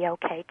you to be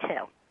okay,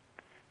 too.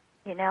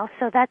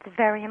 So that's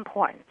very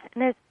important.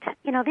 And there's,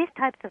 these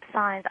types of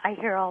signs I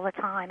hear all the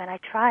time, and I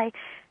try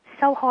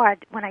so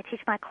hard when I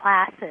teach my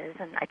classes,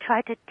 and I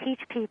try to teach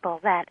people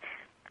that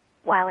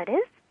while it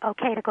is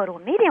okay to go to a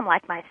medium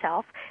like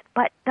myself,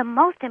 but the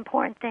most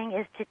important thing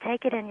is to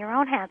take it in your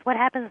own hands. What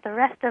happens the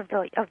rest of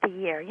the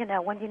year,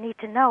 when you need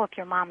to know if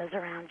your mom is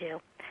around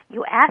you?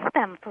 You ask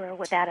them for a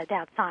without a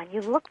doubt sign. You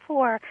look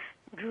for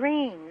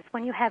dreams.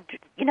 When you have,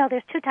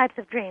 there's two types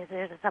of dreams.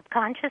 There's a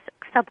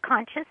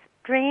subconscious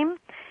dream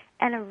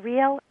and a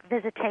real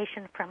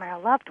visitation from our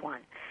loved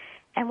one.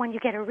 And when you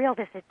get a real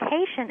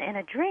visitation in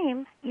a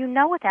dream, you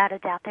know without a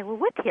doubt they were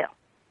with you.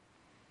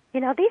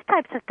 These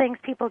types of things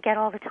people get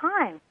all the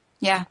time.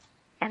 Yeah.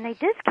 And they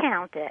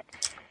discount it.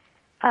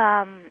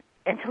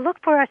 and to look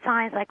for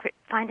signs like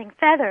finding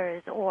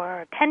feathers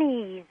or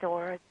pennies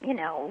or,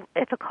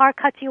 if a car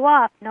cuts you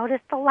off,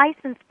 notice the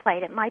license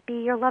plate. It might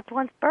be your loved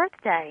one's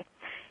birthday.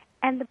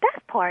 And the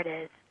best part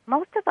is,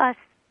 most of us,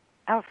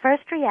 our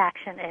first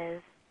reaction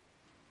is,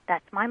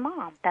 that's my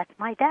mom, that's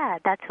my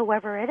dad, that's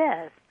whoever it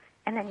is.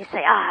 And then you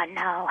say,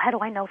 no, how do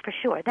I know for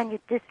sure? Then you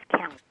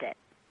discount it,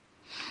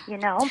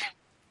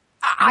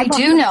 I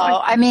do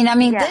know. I mean,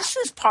 Yeah. this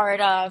is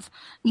part of,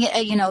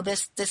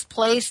 this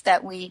place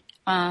that we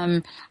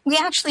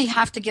actually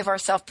have to give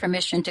ourselves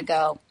permission to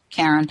go,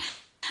 Karen.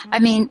 I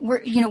mean,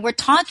 we're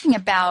talking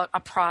about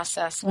a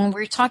process. When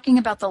we're talking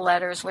about the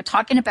letters, we're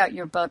talking about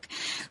your book,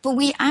 but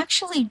we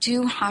actually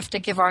do have to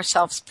give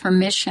ourselves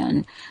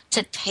permission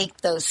to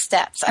take those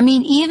steps. I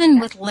mean, even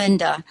with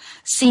Linda,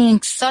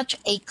 seeing such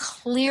a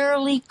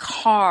clearly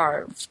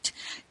carved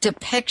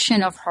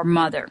depiction of her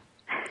mother,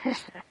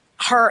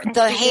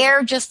 the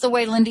hair just the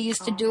way Linda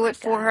used to do it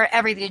for her,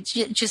 everything,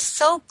 just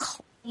so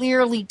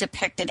clearly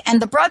depicted.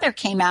 And the brother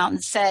came out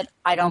and said,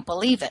 I don't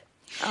believe it.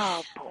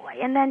 Oh, boy.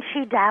 And then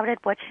she doubted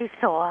what she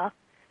saw.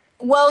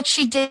 Well,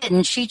 she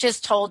didn't. She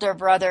just told her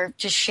brother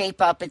to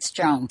shape up. It's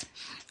Joan.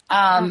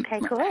 Okay,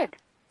 good.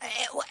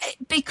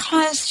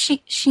 Because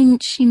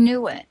she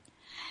knew it.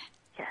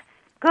 Yes.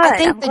 Good.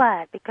 I'm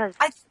glad because...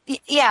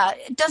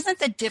 doesn't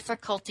the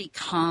difficulty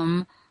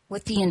come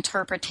with the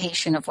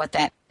interpretation of what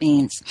that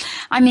means?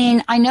 I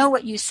mean, I know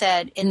what you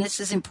said, and this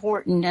is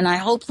important, and I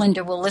hope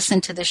Linda will listen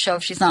to the show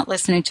if she's not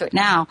listening to it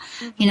now,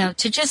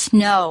 to just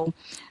know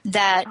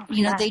that,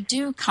 they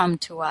do come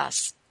to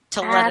us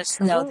to let us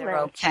know they're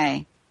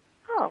okay.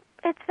 Oh,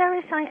 it's very,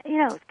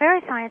 it's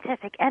very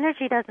scientific.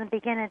 Energy doesn't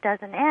begin, it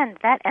doesn't end.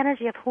 That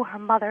energy of who her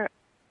mother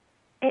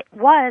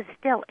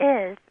still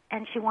is,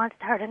 and she wants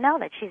her to know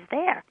that she's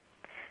there.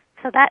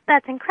 So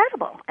that's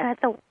incredible, and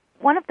it's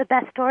one of the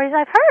best stories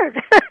I've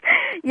heard,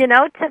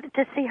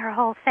 to see her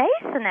whole face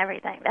and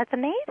everything. That's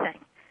amazing.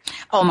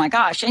 Oh, my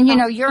gosh. And,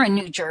 you're in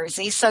New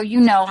Jersey, so you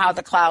know how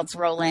the clouds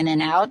roll in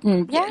and out.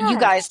 And you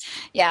guys,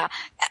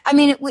 I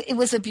mean, it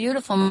was a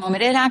beautiful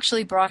moment. It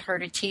actually brought her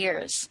to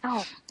tears.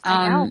 Oh,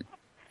 I know.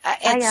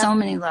 At so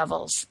many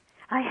levels.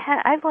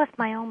 I lost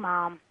my own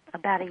mom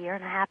about 1.5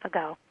 years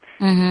ago.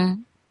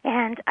 Mm-hmm.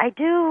 And I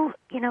do,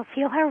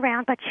 feel her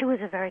around, but she was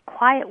a very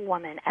quiet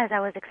woman. As I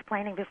was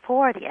explaining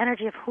before, the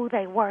energy of who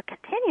they were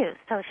continues.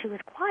 So she was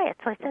quiet.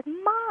 So I said,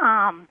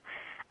 Mom,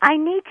 I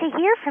need to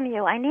hear from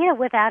you. I need a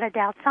without a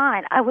doubt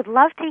sign. I would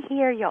love to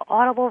hear your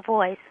audible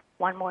voice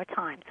one more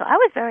time. So I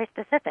was very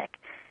specific.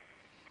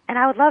 And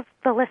I would love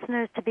the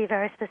listeners to be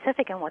very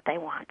specific in what they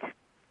want.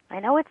 I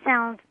know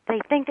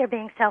they think they're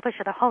being selfish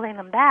or they're holding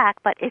them back,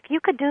 but if you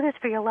could do this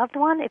for your loved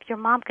one, if your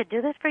mom could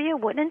do this for you,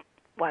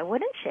 why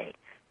wouldn't she?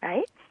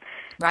 Right?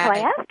 Right.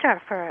 So I asked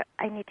her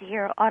I need to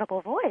hear her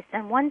audible voice.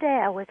 And one day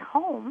I was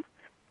home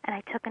and I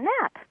took a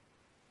nap.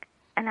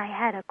 And I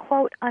had a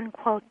quote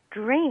unquote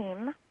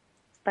dream,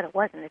 but it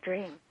wasn't a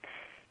dream.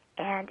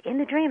 And in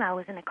the dream I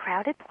was in a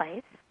crowded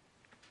place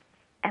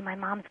and my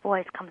mom's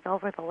voice comes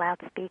over the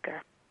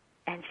loudspeaker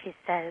and she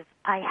says,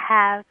 I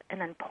have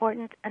an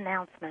important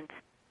announcement.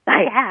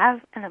 I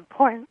have an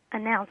important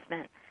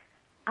announcement.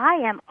 I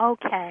am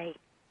okay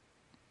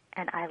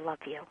and I love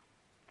you.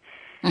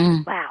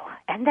 Mm. Wow.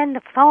 And then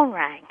the phone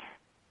rang,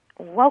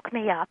 woke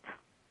me up,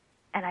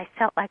 and I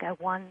felt like I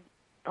won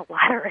the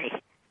lottery.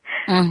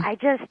 Mm. I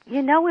just,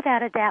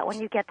 without a doubt, when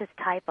you get this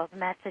type of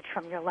message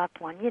from your loved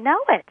one, you know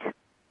it.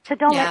 So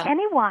don't let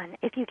anyone,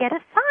 if you get a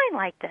sign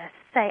like this,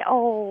 say,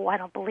 oh, I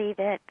don't believe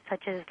it,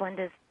 such as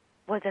Linda's,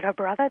 was it her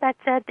brother that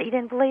said that he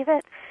didn't believe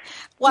it?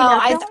 Well,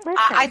 don't listen.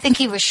 I think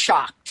he was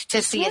shocked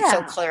to see it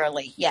so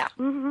clearly. Yeah.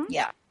 Mm-hmm.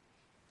 Yeah.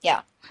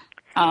 Yeah.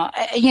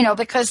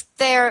 Because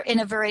they're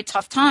in a very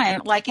tough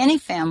time, like any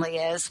family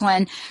is,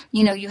 when,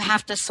 you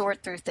have to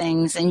sort through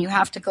things and you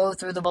have to go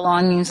through the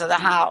belongings of the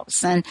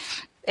house and,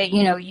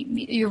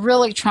 you're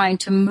really trying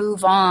to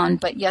move on,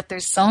 but yet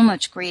there's so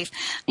much grief.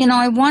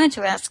 I wanted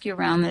to ask you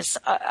around this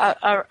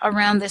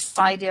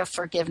idea of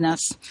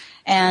forgiveness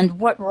and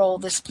what role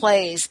this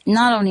plays,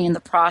 not only in the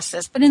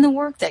process, but in the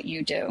work that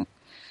you do.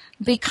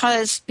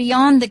 Because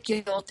beyond the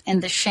guilt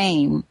and the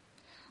shame,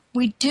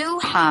 we do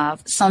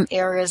have some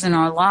areas in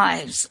our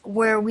lives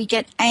where we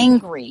get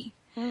angry,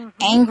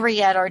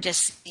 angry at our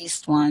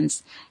deceased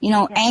ones.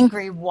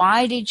 Angry,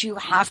 why did you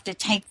have to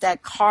take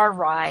that car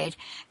ride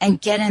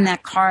and get in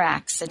that car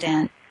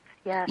accident?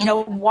 Yes.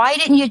 Why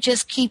didn't you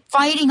just keep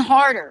fighting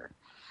harder?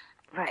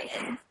 Right.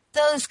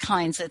 Those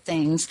kinds of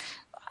things.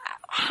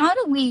 How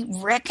do we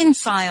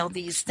reconcile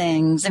these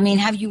things? I mean,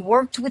 have you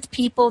worked with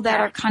people that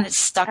are kind of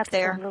stuck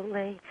there?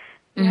 Absolutely.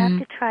 You have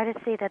to try to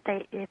see that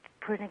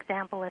for an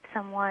example, if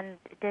someone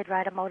did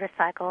ride a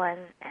motorcycle and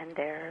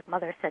their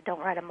mother said, don't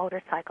ride a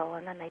motorcycle,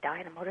 and then they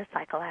die in a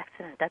motorcycle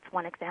accident, that's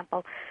one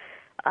example.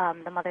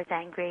 The mother's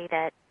angry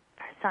that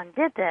her son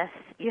did this.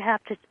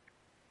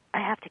 I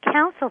have to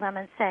counsel them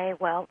and say,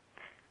 well,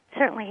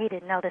 certainly he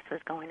didn't know this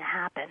was going to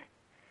happen.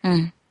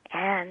 Mm.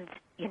 And,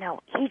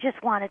 he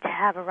just wanted to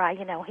have a ride.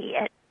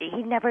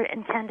 He never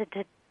intended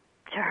to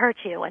to hurt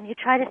you, and you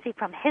try to see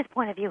from his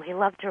point of view. He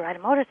loved to ride a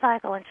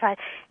motorcycle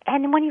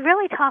and when you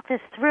really talk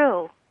this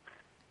through,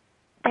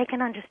 they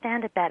can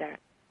understand it better.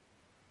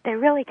 They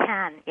really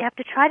can. You have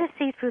to try to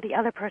see through the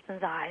other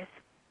person's eyes,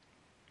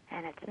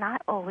 and it's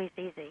not always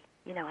easy,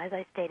 as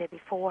I stated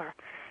before.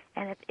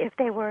 And if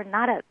they were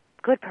not a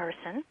good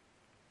person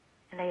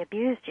and they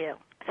abused you,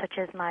 such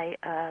as my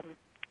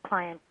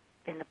client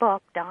in the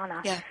book,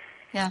 Donna,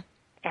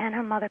 and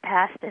her mother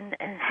passed, and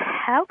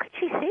how could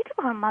she see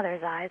through her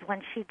mother's eyes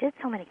when she did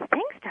so many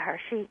things to her?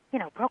 She,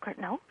 broke her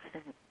nose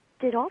and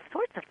did all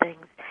sorts of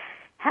things.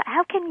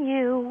 How can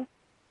you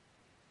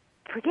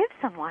forgive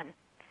someone?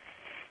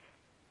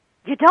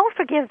 You don't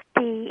forgive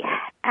the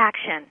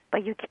action,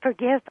 but you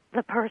forgive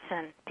the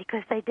person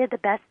because they did the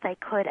best they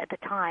could at the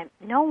time.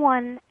 No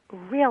one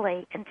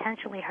really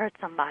intentionally hurt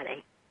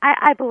somebody.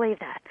 I believe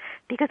that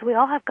because we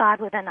all have God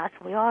within us.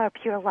 We all are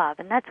pure love,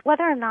 and that's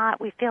whether or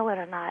not we feel it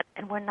or not,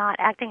 and we're not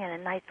acting in a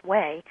nice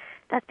way,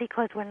 that's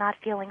because we're not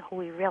feeling who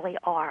we really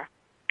are.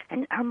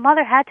 And her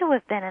mother had to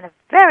have been in a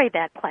very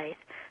bad place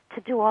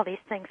to do all these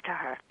things to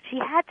her. She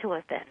had to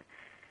have been,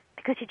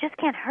 because you just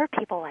can't hurt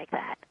people like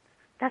that.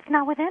 That's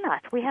not within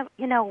us. We have,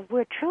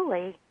 we're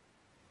truly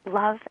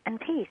love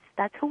and peace.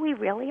 That's who we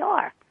really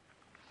are.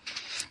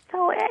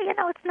 So,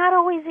 it's not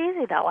always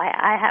easy, though,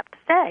 I have to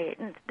say.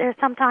 And there's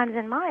sometimes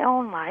in my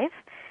own life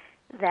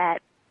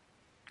that,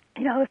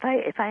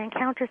 if I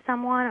encounter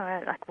someone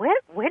or like,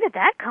 where did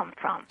that come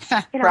from?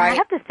 Right. I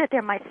have to sit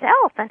there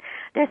myself. And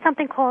there's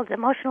something called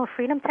emotional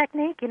freedom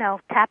technique,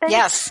 tapping.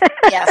 Yes.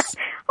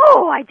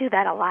 Oh, I do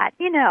that a lot.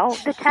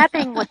 The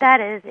tapping, what that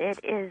is,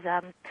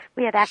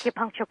 we have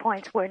acupuncture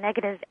points where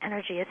negative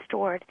energy is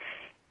stored.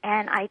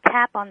 And I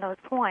tap on those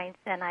points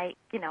and I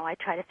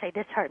try to say,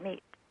 this hurt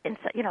me.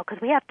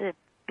 Because we have to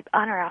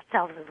honor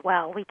ourselves as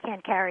well. We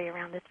can't carry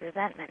around this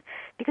resentment.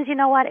 Because you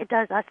know what? It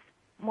does us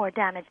more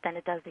damage than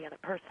it does the other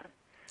person.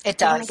 It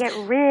does. You want to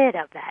get rid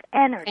of that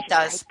energy. It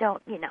does.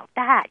 Get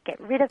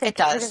rid of it.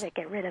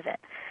 Get rid of it.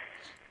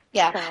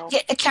 Yeah. So.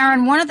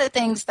 Karen, one of the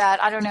things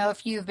that, I don't know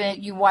if you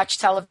watch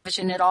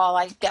television at all,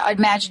 I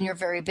imagine you're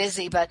very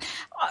busy, but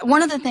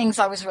one of the things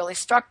I was really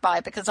struck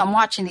by, because I'm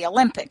watching the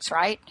Olympics,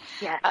 right?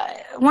 Yeah.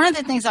 One of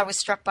the things I was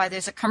struck by,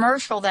 there's a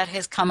commercial that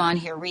has come on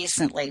here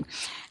recently,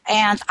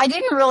 and I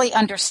didn't really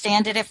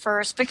understand it at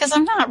first, because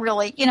I'm not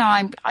really,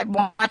 I'm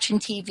watching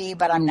TV,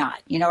 but I'm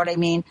not, you know what I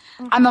mean?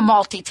 Mm-hmm. I'm a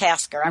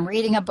multitasker. I'm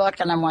reading a book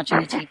and I'm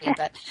watching the TV,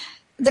 but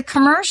the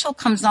commercial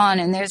comes on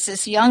and there's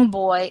this young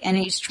boy and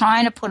he's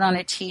trying to put on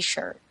a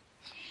T-shirt.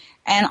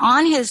 And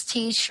on his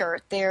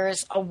T-shirt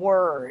there's a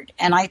word,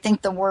 and I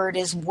think the word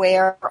is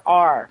 "where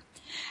are."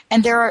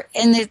 And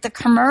the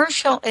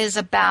commercial is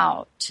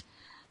about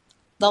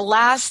the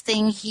last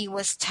thing he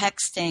was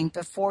texting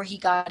before he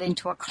got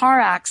into a car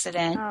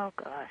accident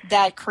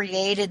that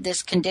created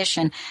this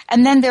condition.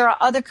 And then there are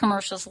other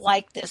commercials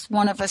like this,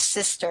 one of a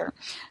sister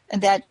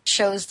that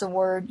shows the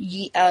word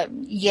yay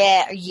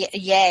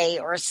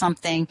or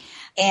something,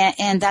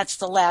 and that's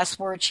the last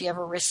word she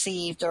ever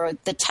received, or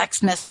the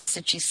text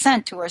message she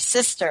sent to her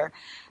sister,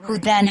 who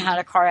then had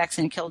a car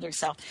accident and killed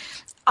herself.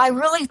 I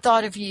really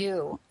thought of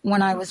you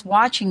when I was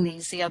watching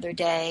these the other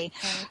day,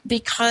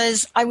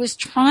 because I was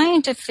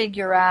trying to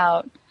figure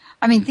out,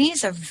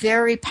 these are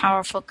very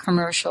powerful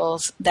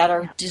commercials that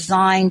are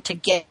designed to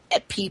get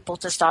people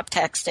to stop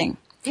texting.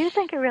 Do you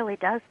think it really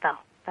does, though?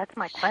 That's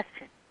my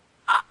question.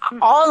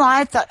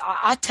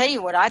 I'll tell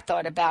you what I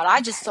thought about. I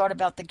just thought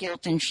about the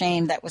guilt and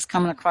shame that was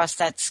coming across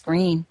that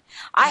screen.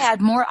 I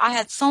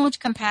had so much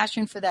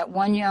compassion for that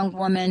one young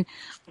woman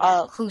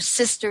whose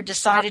sister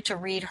decided to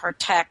read her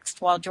text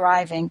while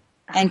driving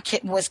and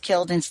was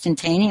killed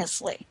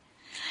instantaneously.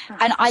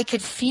 And I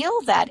could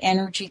feel that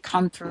energy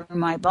come through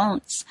my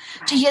bones.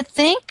 Do you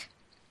think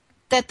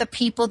that the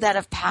people that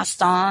have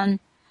passed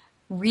on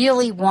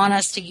really want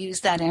us to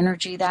use that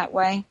energy that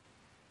way?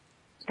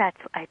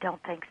 I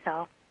don't think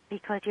so.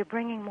 Because you're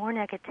bringing more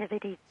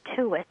negativity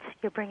to it.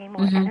 You're bringing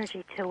more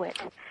energy to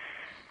it.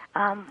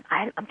 I'm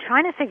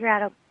trying to figure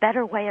out a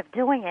better way of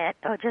doing it,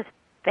 or just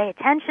pay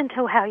attention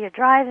to how you're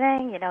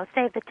driving,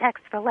 save the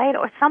text for later,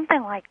 or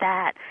something like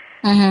that.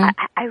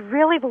 I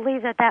really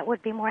believe that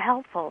would be more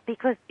helpful,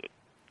 because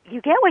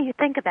you get what you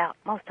think about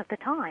most of the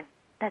time.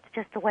 That's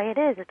just the way it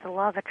is. It's a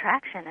law of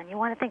attraction, and you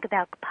want to think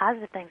about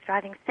positive things,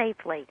 driving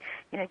safely,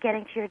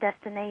 getting to your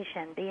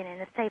destination, being in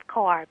a safe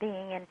car,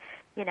 being in,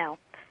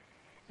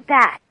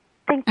 that.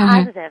 Think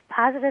positive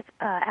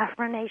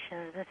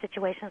affirmations in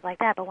situations like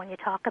that. But when you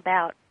talk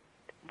about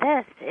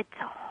this, it's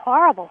a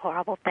horrible,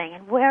 horrible thing.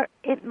 And where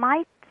it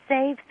might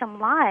save some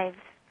lives,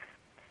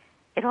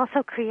 it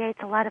also creates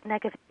a lot of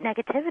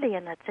negativity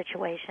in that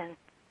situation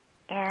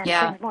and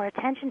brings more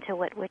attention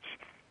to it, which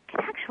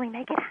can actually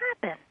make it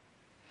happen.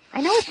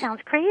 I know it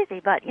sounds crazy,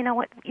 but you know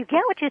what? You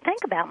get what you think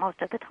about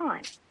most of the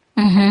time.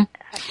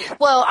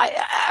 Well,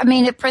 I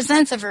mean, it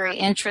presents a very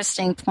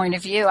interesting point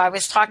of view. I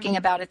was talking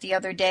about it the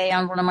other day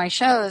on one of my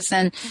shows,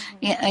 and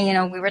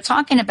we were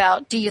talking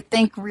about, do you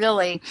think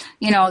really,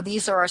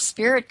 these are our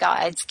spirit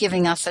guides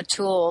giving us a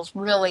tool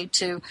really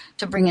to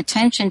bring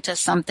attention to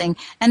something?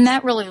 And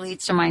that really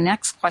leads to my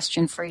next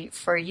question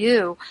for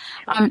you.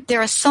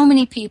 There are so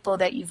many people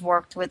that you've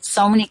worked with,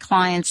 so many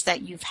clients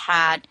that you've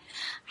had.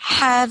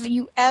 Have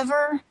you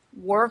ever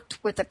worked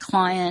with a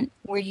client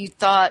where you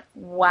thought,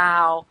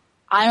 wow,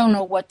 I don't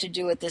know what to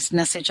do with this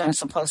message I'm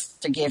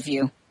supposed to give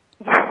you?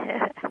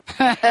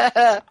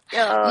 Oh,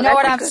 You know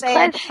what I'm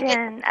saying?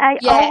 Question.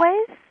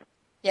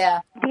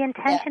 The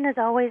intention is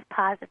always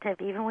positive,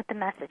 even with the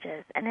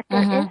messages. And if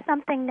there is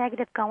something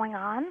negative going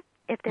on,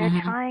 if they're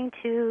trying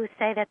to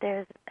say that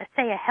there's,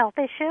 say, a health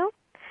issue,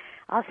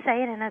 I'll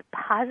say it in a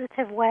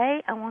positive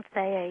way. I won't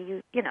say,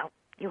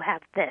 you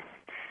have this.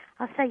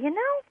 I'll say,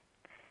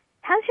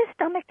 how's your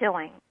stomach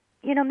doing?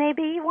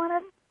 Maybe you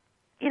want to,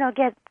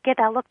 get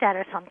that looked at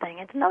or something.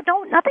 It's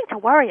nothing to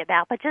worry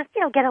about, but just,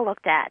 get it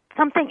looked at.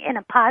 Something in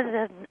a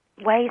positive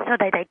way so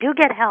that they do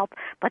get help,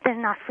 but they're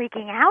not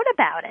freaking out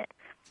about it.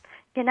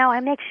 I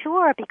make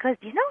sure, because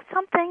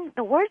something,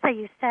 the words that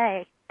you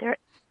say,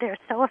 they're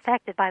so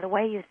affected by the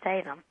way you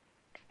say them.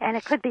 And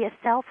it could be a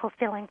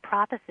self-fulfilling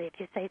prophecy. If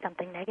you say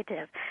something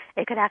negative,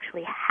 it could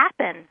actually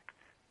happen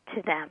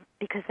to them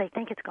because they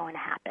think it's going to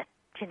happen.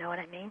 Do you know what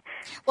I mean?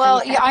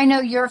 Well, I know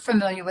you're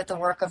familiar with the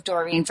work of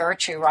Doreen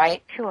Virtue,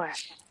 right? Sure.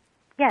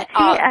 Yeah,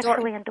 she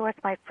actually endorsed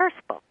my first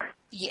book.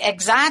 Yeah,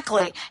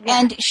 exactly. Yeah.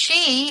 And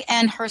she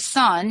and her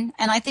son,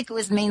 and I think it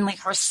was mainly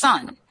her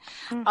son,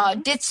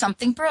 did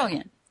something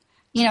brilliant.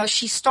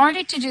 She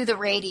started to do the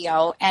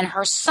radio, and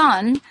her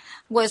son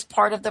was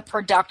part of the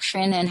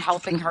production and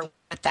helping her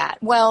with that.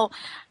 Well,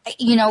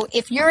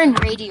 if you're in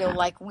radio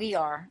like we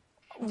are,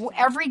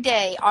 every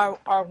day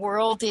our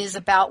world is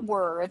about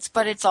words,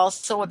 but it's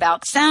also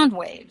about sound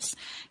waves.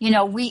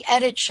 We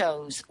edit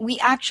shows. We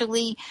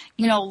actually,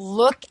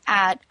 look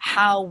at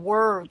how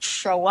words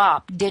show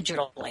up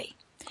digitally.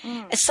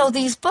 So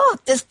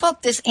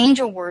this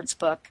Angel Words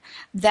book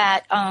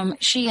that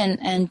she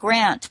and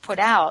Grant put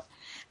out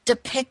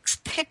depicts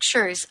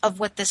pictures of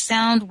what the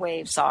sound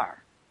waves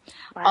are,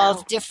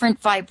 of different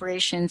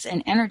vibrations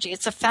and energy.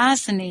 It's a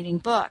fascinating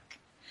book.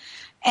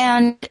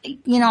 And,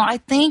 I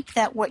think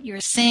that what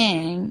you're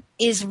saying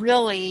is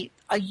really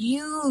a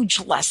huge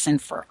lesson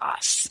for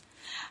us.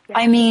 Yeah.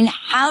 I mean,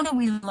 how do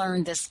we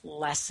learn this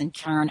lesson,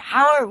 Karen?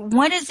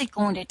 What is it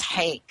going to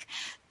take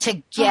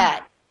to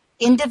get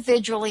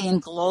individually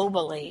and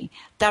globally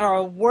that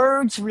our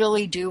words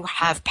really do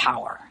have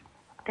power?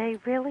 They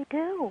really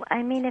do.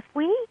 I mean, if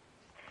we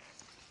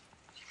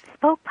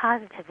spoke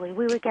positively,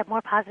 we would get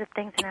more positive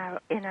things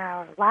in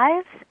our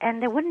lives,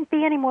 and there wouldn't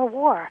be any more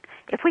war.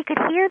 If we could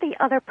hear the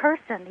other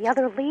person, the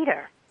other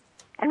leader,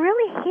 and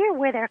really hear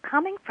where they're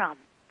coming from,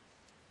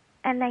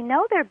 and they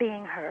know they're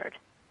being heard,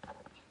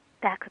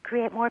 that could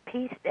create more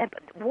peace.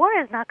 War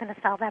is not going to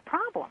solve that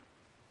problem,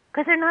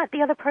 because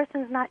the other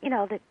person's not,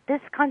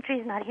 this country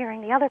is not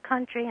hearing the other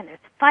country, and there's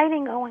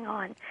fighting going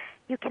on.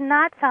 You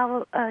cannot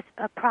solve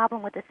a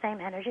problem with the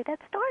same energy that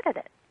started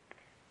it,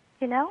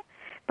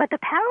 But the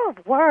power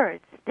of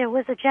words, there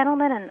was a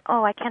gentleman, and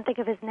I can't think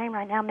of his name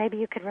right now. Maybe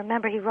you could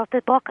remember. He wrote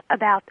the book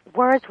about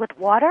words with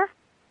water.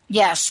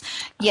 Yes.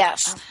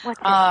 What's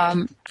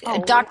his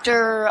name?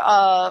 Dr.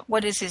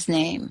 What is his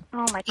name?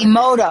 Oh, my goodness.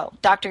 Emoto.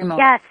 Dr. Emoto.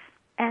 Yes,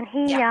 and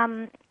he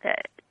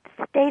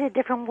stated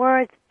different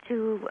words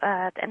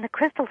and the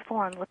crystals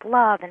formed with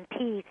love and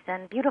peace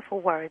and beautiful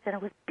words, and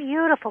it was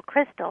beautiful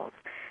crystals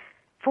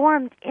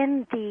formed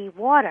in the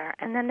water.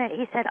 And then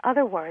he said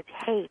other words,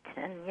 hate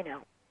and,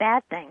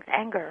 bad things,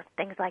 anger,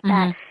 things like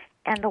that.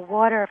 And the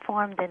water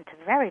formed into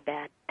very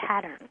bad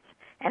patterns.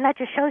 And that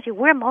just shows you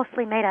we're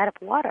mostly made out of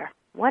water.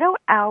 What are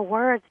our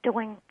words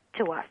doing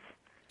to us?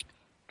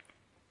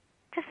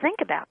 Just think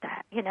about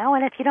that,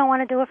 And if you don't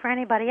want to do it for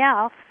anybody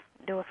else,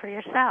 do it for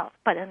yourself.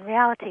 But in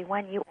reality,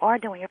 when you are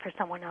doing it for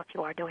someone else,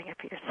 you are doing it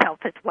for yourself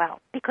as well,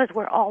 because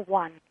we're all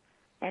one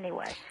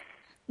anyway.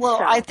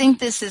 Well, I think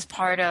this is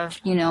part of,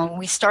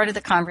 we started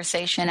the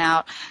conversation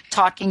out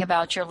talking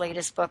about your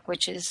latest book,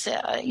 which is,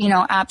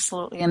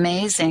 absolutely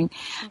amazing.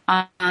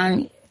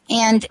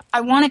 And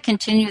I want to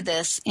continue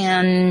this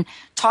in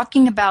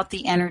talking about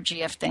the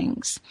energy of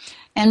things.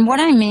 And what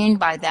I mean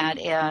by that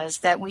is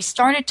that we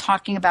started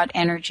talking about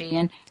energy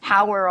and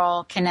how we're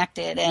all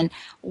connected and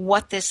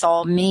what this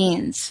all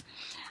means.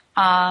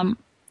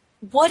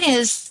 What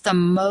is the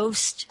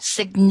most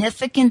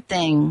significant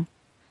thing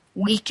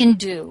we can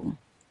do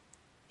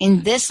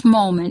in this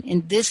moment,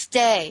 in this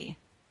day,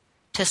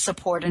 to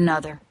support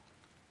another?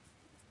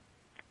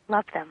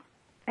 Love them.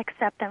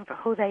 Accept them for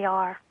who they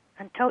are.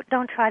 And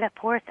don't try to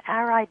force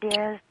our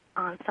ideas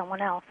on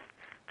someone else.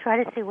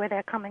 Try to see where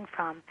they're coming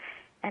from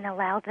and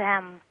allow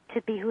them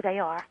to be who they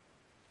are.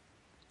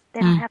 They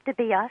don't have to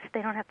be us.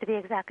 They don't have to be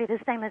exactly the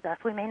same as us.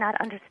 We may not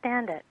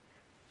understand it,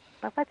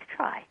 but let's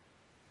try.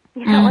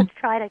 Let's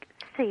try to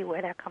see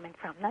where they're coming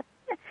from.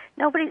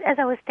 Nobody, as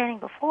I was stating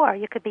before,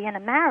 you could be in a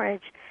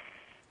marriage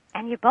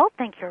and you both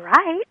think you're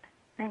right,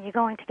 and you're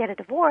going to get a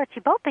divorce,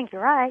 you both think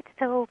you're right.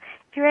 So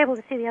if you're able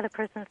to see the other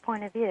person's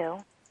point of view,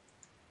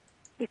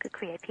 you could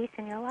create peace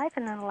in your life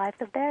and in the lives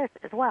of theirs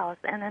as well,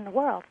 and in the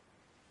world.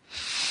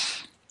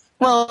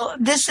 Well,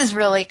 this is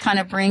really kind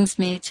of brings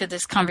me to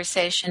this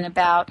conversation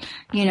about,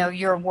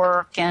 your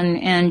work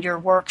and your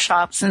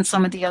workshops and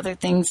some of the other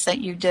things that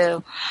you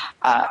do.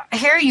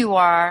 Here you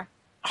are,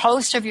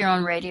 host of your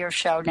own radio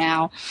show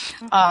now.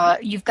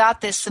 You've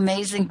got this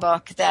amazing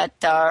book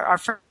that our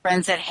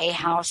friends at Hay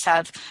House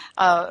have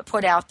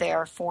put out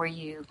there for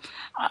you.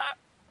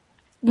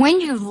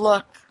 When you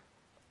look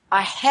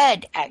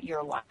ahead at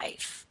your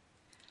life,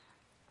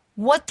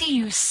 what do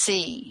you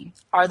see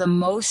are the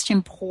most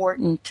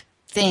important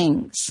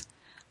things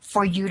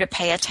for you to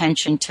pay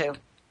attention to?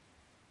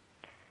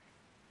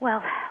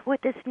 Well,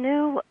 with this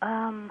new,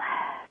 I'm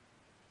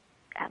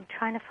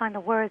trying to find the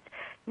words.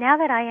 Now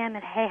that I am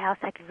at Hay House,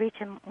 I could reach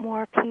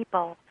more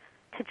people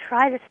to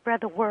try to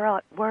spread the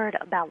word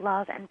about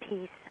love and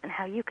peace and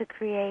how you could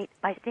create,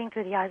 by seeing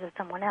through the eyes of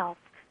someone else,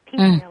 peace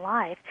in your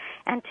life,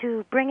 and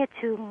to bring it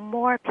to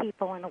more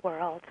people in the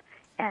world.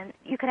 And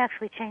you could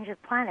actually change the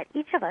planet.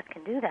 Each of us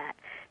can do that.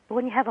 But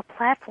when you have a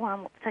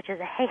platform such as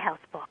a Hay House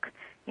book,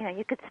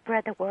 you could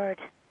spread the word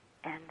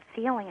and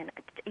feeling. And,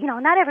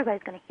 not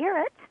everybody's going to hear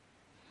it.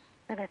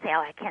 They're going to say, oh,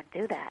 I can't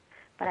do that.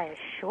 But I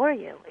assure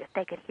you, if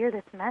they could hear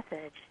this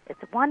message, it's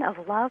one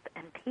of love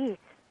and peace,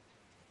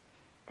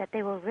 that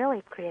they will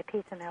really create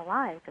peace in their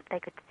lives if they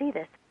could see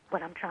this,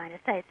 what I'm trying to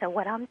say. So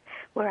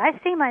where I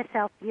see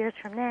myself years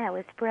from now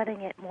is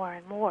spreading it more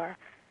and more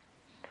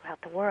throughout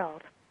the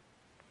world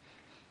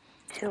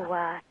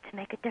to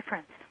make a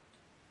difference.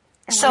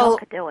 And we all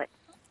could do it.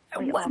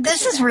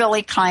 This is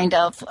really kind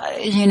of,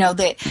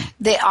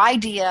 the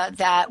idea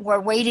that we're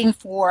waiting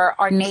for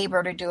our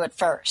neighbor to do it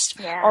first,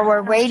 or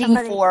we're waiting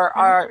for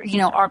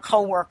our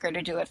coworker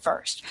to do it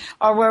first,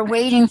 or we're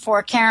waiting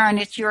for Karen.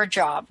 It's your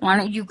job. Why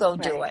don't you go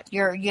do it?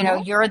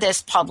 You're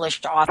this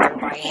published author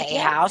by Hay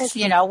House.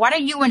 Why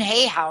don't you and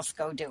Hay House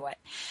go do it?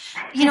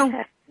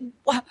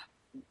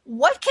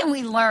 What can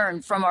we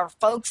learn from our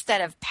folks that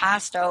have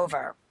passed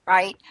over?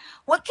 Right?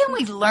 What can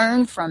we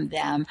learn from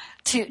them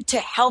to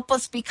help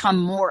us become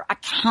more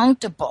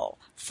accountable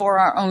for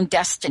our own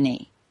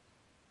destiny?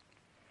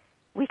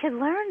 We can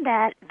learn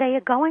that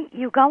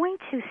you're going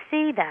to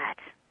see that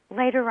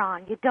later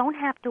on. You don't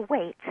have to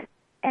wait,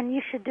 and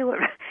you should do it.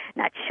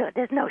 Not should.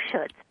 There's no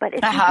shoulds. But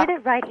if you did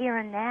it right here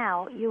and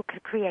now, you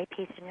could create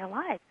peace in your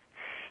life.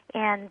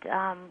 And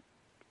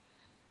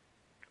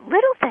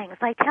little things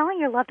like telling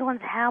your loved ones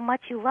how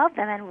much you love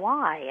them and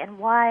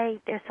why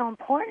they're so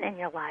important in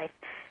your life.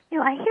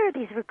 I hear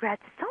these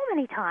regrets so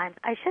many times.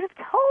 I should have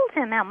told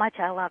him how much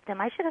I loved him.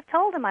 I should have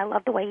told him I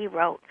loved the way he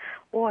wrote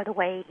or the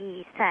way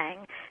he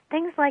sang.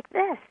 Things like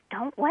this.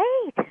 Don't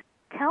wait.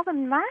 Tell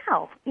them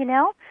now,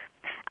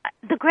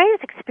 The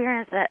greatest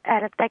experience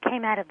that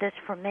came out of this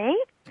for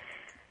me,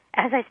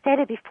 as I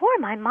stated before,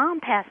 my mom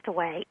passed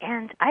away,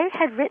 and I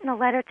had written a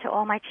letter to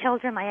all my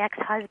children, my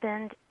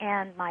ex-husband,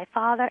 and my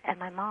father, and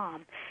my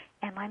mom.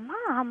 And my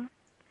mom,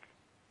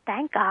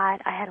 thank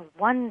God, I had a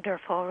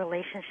wonderful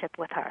relationship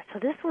with her. So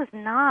this was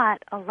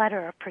not a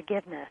letter of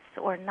forgiveness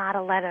or not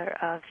a letter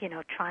of,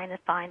 trying to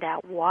find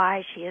out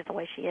why she is the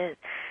way she is.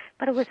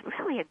 But it was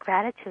really a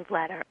gratitude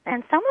letter.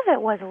 And some of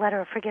it was a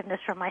letter of forgiveness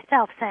from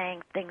myself,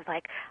 saying things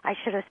like, I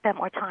should have spent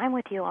more time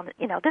with you.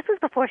 This was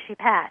before she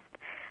passed.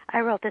 I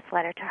wrote this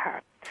letter to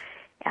her.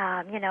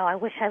 I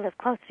wish I lived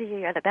closer to you.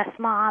 You're the best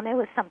mom. It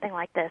was something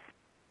like this.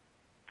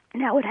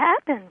 Now, what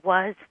happened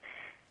was,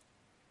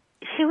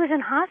 she was in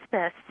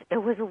hospice.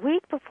 It was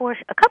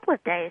a couple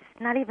of days,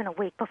 not even a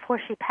week, before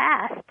she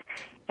passed,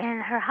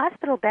 and her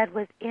hospital bed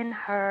was in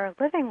her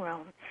living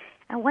room.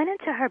 I went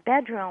into her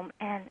bedroom,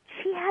 and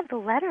she had the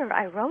letter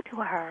I wrote to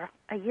her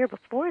a year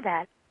before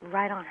that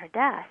right on her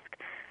desk.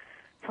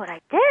 So what I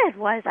did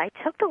was I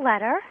took the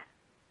letter,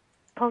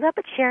 pulled up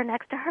a chair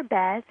next to her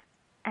bed,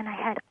 and I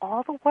had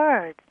all the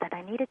words that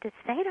I needed to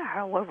say to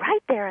her were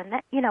right there, and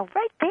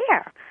right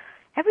there.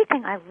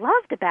 Everything I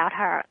loved about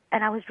her,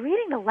 and I was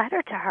reading the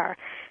letter to her.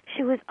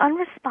 She was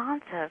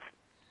unresponsive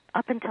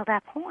up until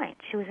that point.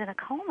 She was in a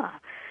coma.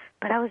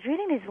 But I was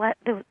reading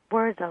the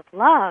words of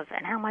love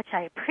and how much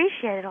I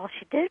appreciated all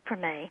she did for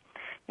me.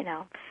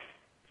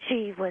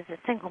 She was a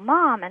single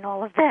mom and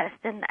all of this.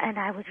 And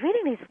I was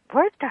reading these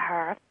words to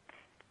her,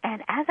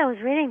 and as I was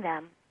reading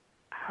them,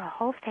 her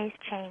whole face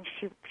changed.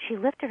 She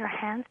lifted her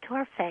hands to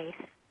her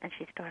face, and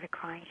she started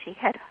crying. She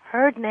had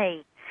heard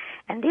me.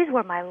 And these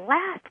were my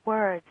last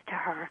words to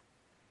her.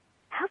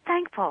 How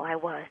thankful I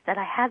was that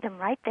I had them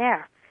right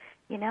there,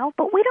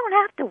 But we don't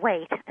have to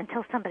wait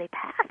until somebody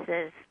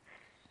passes,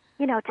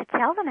 to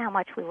tell them how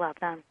much we love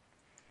them.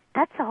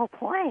 That's the whole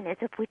point, is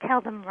if we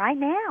tell them right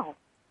now,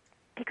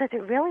 because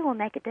it really will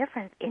make a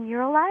difference in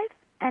your life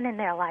and in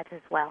their lives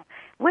as well.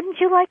 Wouldn't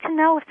you like to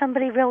know if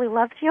somebody really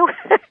loves you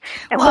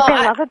and what they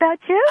love about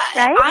you?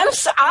 Right?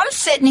 I'm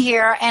sitting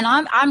here and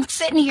I'm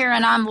sitting here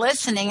and I'm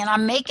listening and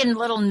I'm making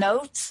little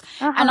notes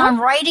and I'm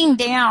writing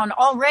down.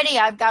 Already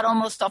I've got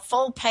almost a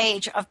full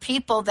page of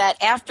people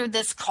that after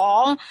this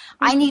call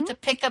I need to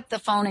pick up the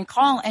phone and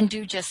call and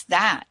do just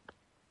that.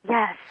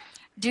 Yes.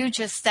 Do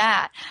just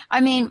that.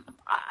 I mean,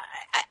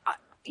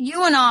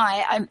 you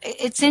and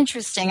it's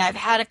interesting. I've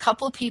had a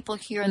couple of people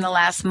here in the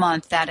last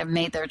month that have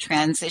made their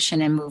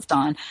transition and moved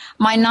on.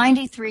 My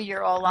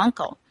 93-year-old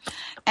uncle.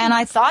 And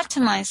I thought to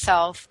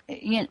myself,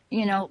 you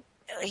know,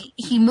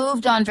 he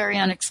moved on very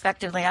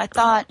unexpectedly. I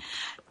thought,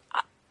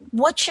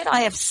 what should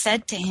I have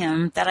said to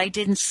him that I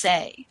didn't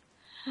say?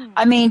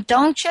 I mean,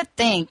 don't you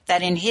think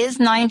that in his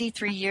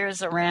 93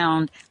 years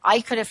around,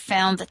 I could have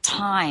found the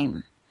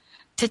time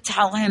to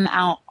tell him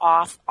how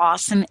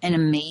awesome and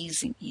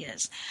amazing he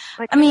is?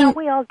 But I mean,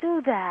 we all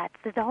do that,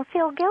 so don't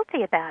feel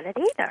guilty about it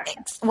either.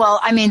 Well,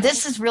 I mean,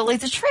 this is really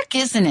the trick,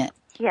 isn't it?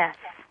 Yes.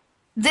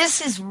 This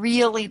is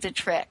really the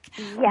trick.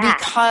 Yes.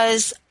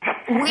 Because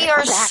we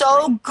are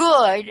so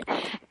good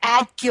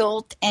at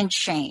guilt and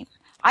shame.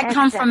 I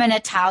come from an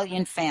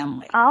Italian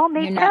family. Oh,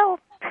 me too.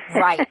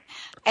 Right.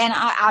 And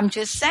I'm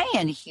just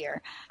saying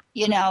here,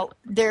 you know,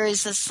 there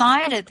is a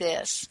side of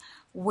this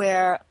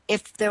where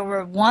if there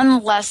were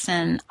one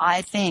lesson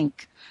I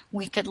think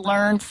we could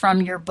learn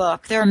from your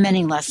book, there are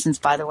many lessons,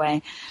 by the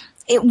way,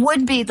 it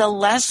would be the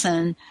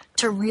lesson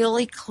to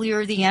really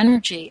clear the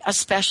energy,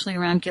 especially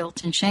around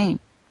guilt and shame.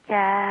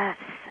 Yes,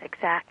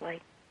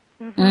 exactly.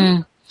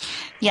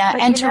 Yeah,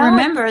 and to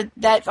remember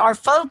that our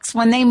folks,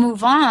 when they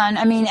move on,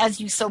 I mean,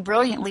 as you so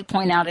brilliantly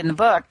point out in the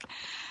book,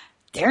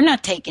 they're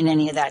not taking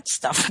any of that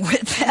stuff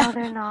with them. No,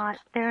 they're not.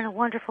 They're in a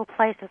wonderful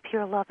place of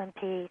pure love and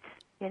peace,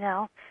 you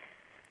know.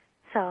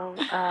 So,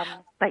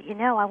 but you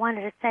know, I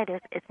wanted to say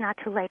this, it's not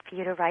too late for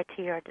you to write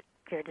to your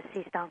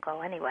deceased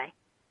uncle anyway.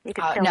 You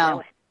can still do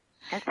it.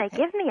 And say,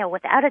 give me a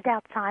without a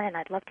doubt sign, and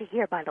I'd love to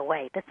hear, by the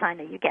way, the sign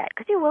that you get,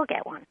 because you will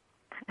get one.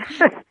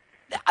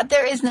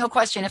 There is no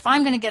question. If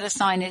I'm going to get a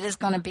sign, it is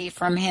going to be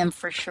from him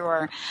for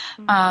sure.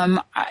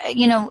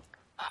 You know,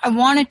 I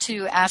wanted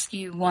to ask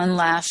you one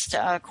last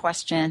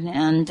question,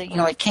 and you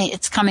know,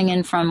 it's coming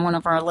in from one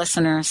of our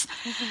listeners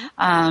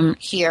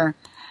here.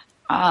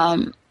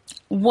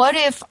 What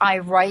if I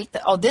write?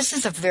 This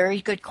is a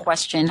very good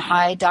question.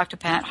 Hi, Dr.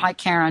 Pat. Hi,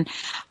 Karen.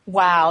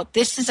 Wow,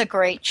 this is a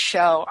great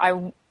show.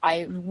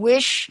 I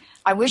wish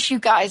you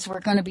guys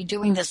were going to be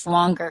doing this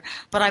longer,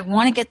 but I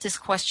want to get this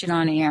question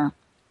on air.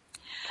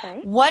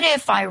 Okay. What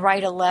if I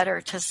write a letter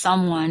to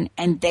someone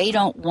and they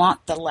don't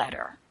want the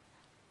letter?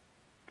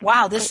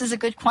 Wow, this is a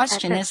good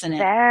question, isn't it?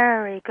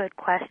 Very good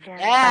question.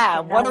 Yeah,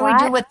 what do we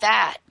do with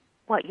that?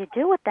 What you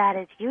do with that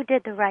is you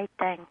did the right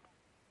thing,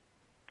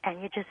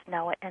 and you just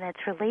know it, and it's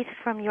released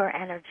from your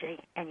energy,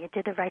 and you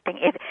did the right thing.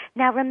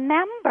 Now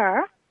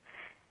remember,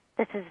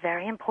 this is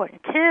very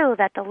important too,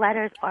 that the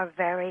letters are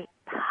very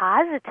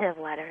positive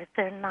letters.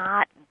 They're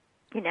not,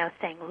 you know,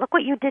 saying, look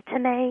what you did to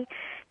me.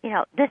 You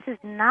know, this is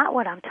not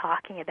what I'm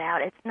talking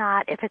about. It's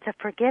not, if it's a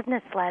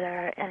forgiveness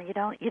letter and you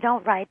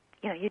don't write,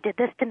 you know, you did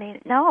this to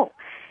me. No,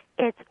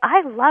 it's,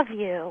 I love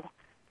you,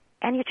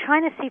 and you're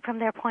trying to see from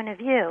their point of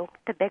view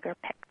the bigger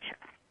picture.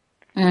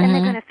 And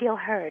they're going to feel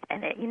heard.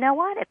 And you know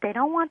what? If they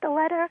don't want the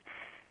letter,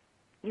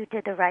 you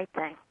did the right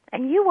thing.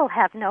 And you will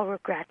have no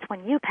regrets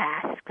when you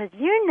pass, because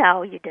you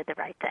know you did the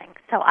right thing.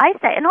 So I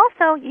say, and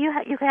also you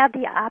have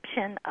the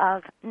option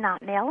of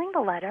not mailing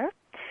the letter.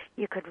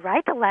 You could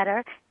write the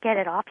letter, get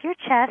it off your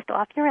chest,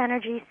 off your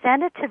energy,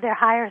 send it to their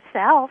higher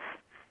self,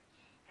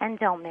 and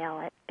don't mail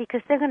it,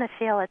 because they're going to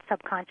feel it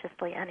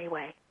subconsciously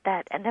anyway.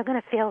 And they're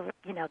going to feel,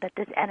 you know, that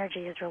this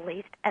energy is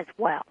released as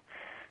well.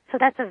 So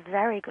that's a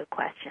very good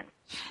question.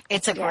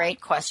 It's a great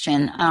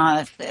question.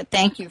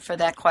 Thank you for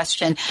that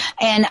question.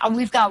 And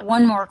we've got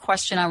one more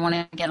question I want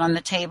to get on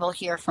the table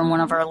here from one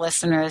of our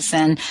listeners,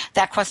 and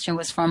that question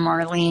was from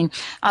Marlene.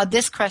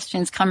 This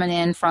question's coming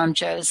in from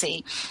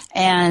Josie,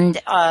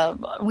 and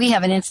we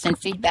have an instant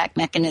feedback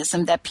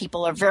mechanism that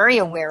people are very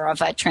aware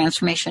of at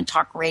Transformation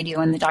Talk Radio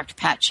and the Dr.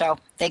 Pat Show.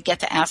 They get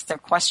to ask their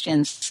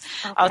questions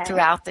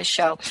throughout the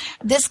show.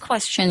 This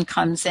question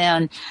comes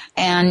in,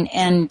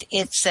 and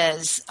it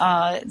says,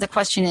 the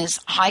question is,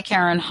 hi,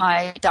 Karen.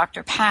 Hi,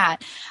 Dr.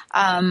 Pat.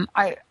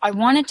 I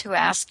wanted to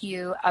ask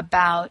you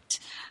about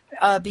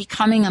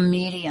becoming a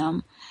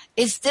medium.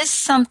 Is this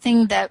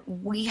something that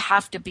we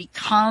have to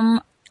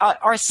become?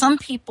 Are some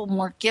people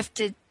more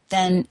gifted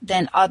than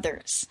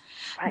others?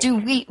 Right. Do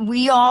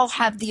we all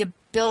have the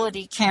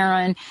ability,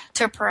 Karen,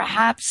 to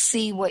perhaps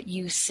see what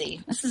you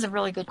see? This is a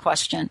really good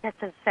question.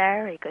 That's a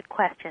very good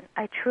question.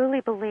 I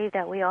truly believe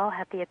that we all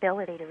have the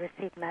ability to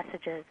receive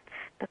messages.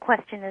 The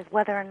question is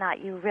whether or not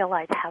you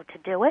realize how to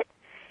do it.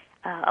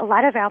 A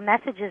lot of our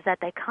messages that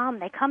they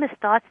come as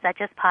thoughts that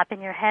just pop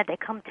in your head. They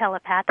come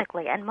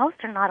telepathically, and most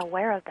are not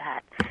aware of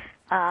that.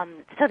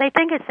 So they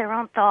think it's their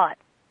own thought.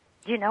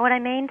 Do you know what I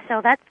mean? So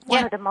that's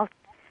one of the most,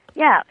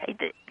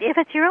 if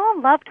it's your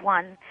own loved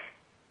one,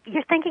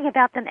 you're thinking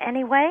about them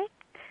anyway.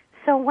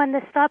 So when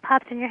this thought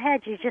pops in your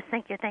head, you just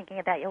think you're thinking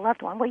about your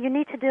loved one. What you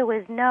need to do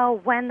is know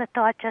when the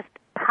thought just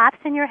pops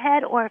in your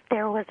head or if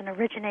there was an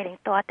originating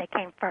thought that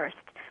came first.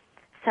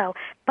 So,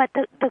 but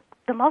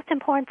the most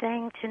important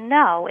thing to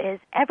know is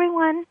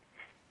everyone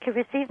can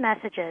receive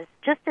messages.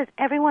 Just as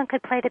everyone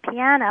could play the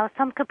piano,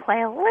 some could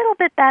play a little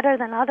bit better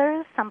than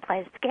others. Some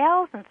play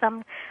scales and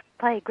some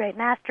play great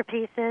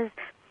masterpieces.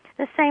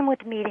 The same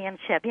with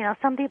mediumship. You know,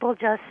 some people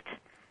just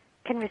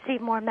can receive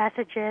more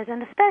messages,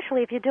 and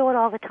especially if you do it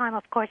all the time,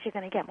 of course, you're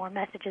going to get more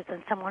messages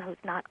than someone who's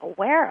not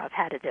aware of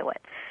how to do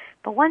it.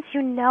 But once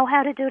you know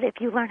how to do it, if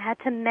you learn how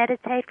to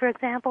meditate, for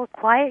example,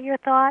 quiet your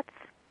thoughts,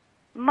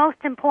 most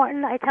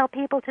important I tell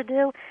people to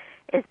do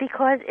is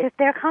because if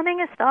they're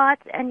coming as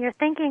thoughts and you're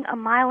thinking a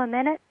mile a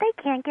minute, they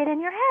can't get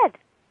in your head.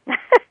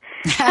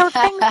 So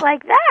things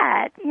like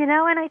that, you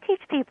know, and I teach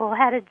people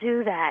how to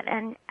do that,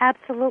 and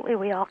absolutely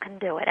we all can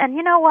do it. And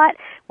you know what?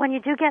 When you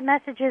do get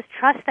messages,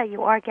 trust that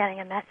you are getting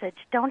a message.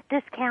 Don't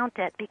discount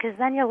it, because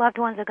then your loved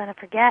ones are going to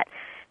forget.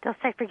 They'll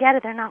say, forget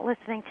it, they're not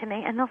listening to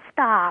me, and they'll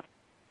stop.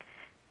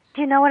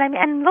 Do you know what I mean?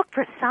 And look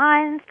for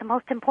signs. The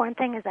most important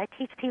thing is I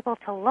teach people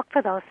to look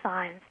for those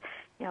signs.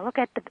 You know, look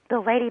at the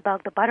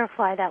ladybug, the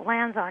butterfly that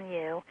lands on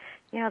you.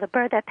 You know, the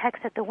bird that pecks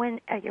at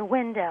your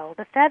window,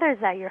 the feathers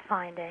that you're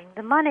finding,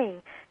 the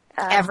money.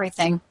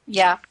 Everything.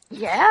 Yeah.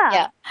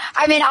 Yeah.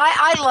 I mean,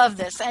 I love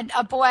this. And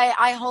boy,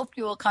 I hope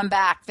you will come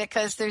back,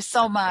 because there's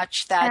so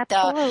much that,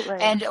 Absolutely.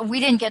 And we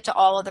didn't get to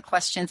all of the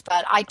questions,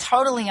 but I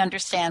totally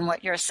understand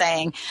what you're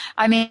saying.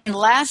 I mean,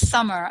 last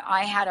summer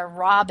I had a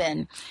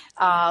robin,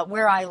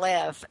 where I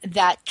live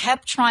that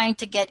kept trying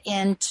to get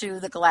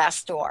into the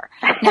glass door.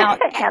 Now,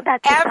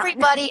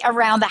 everybody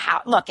around the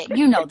house, look,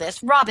 you know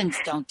this, robins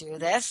don't do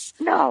this.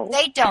 No.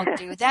 They don't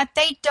do that.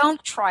 They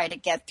don't try to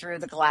get through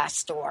the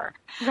glass door.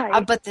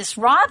 Right. But this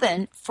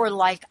robin, for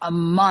like a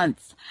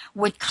month,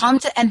 would come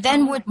to, and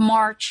then would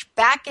march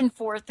back and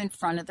forth in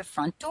front of the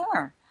front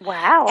door.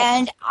 Wow.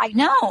 And I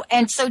know.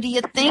 And so do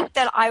you think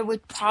that I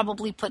would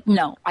probably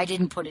no, I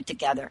didn't put it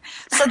together.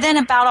 So then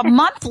about a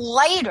month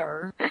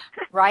later,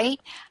 right,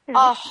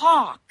 a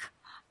hawk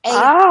my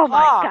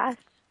gosh,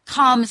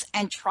 comes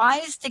and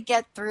tries to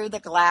get through the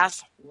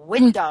glass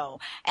window.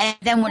 And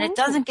then when it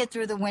doesn't get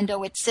through the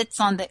window, it sits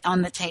on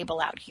the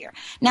table out here.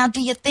 Now, do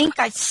you think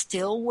I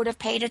still would have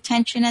paid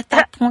attention at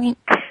that point?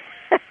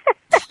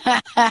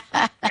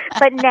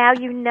 But now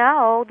you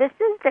know this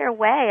is their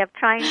way of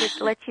trying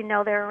to let you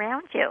know they're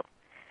around you.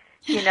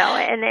 You know,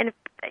 and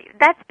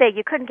that's big.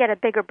 You couldn't get a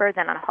bigger bird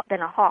than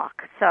a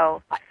hawk.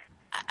 So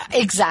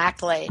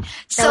exactly.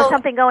 There was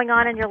something going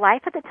on in your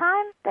life at the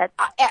time?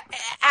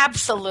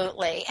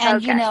 Absolutely.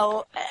 And, you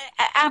know,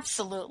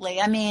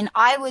 absolutely. I mean,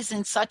 I was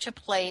in such a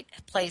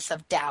place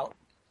of doubt.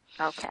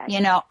 Okay.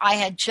 You know, I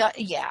had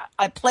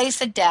a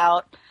place of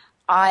doubt.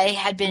 I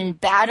had been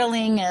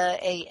battling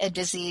a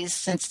disease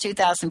since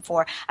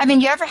 2004. I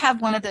mean, you ever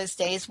have one of those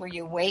days where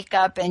you wake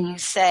up and you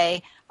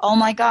say, oh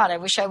my God, I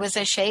wish I was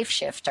a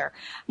shapeshifter.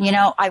 You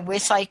know, I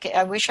wish I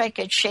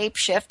could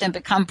shapeshift and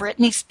become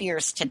Britney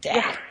Spears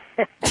today.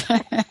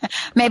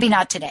 Maybe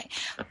not today,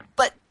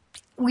 but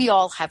we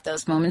all have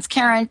those moments.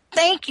 Karen,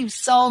 thank you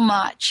so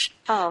much.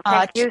 Oh,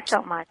 thank you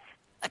so much.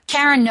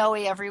 Karen Noe,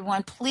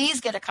 everyone, please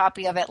get a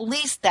copy of at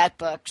least that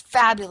book.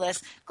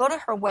 Fabulous. Go to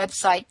her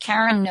website,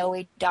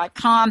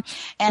 KarenNoe.com,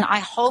 and I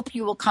hope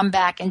you will come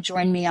back and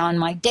join me on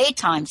my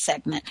daytime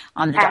segment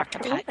on the Dr.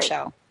 Pat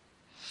Show.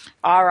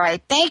 All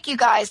right. Thank you,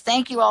 guys.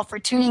 Thank you all for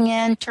tuning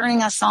in,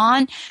 turning us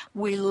on.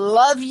 We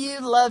love you,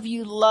 love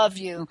you, love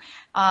you.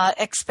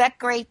 Expect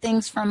great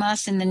things from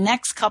us in the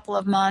next couple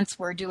of months.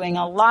 We're doing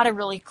a lot of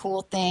really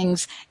cool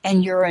things,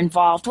 and you're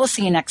involved. We'll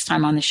see you next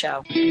time on the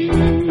show.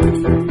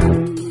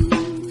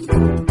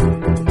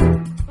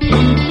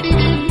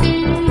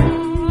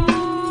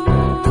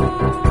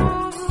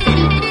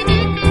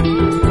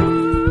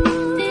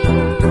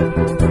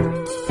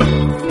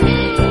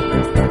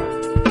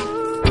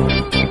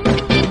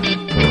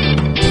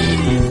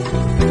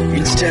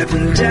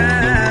 Stepping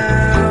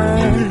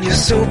down, your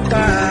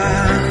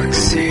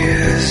soapbox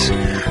is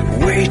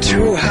way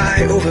too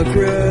high,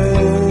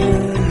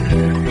 overgrown,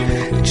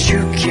 that you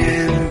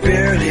can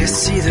barely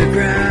see the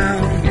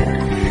ground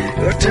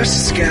or touch the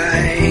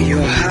sky.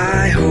 Your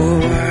high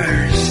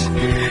horse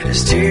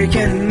is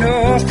taken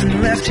off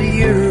and left to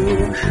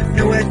you,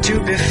 nowhere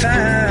to be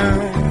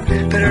found,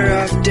 better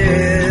off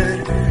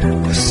dead,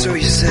 or so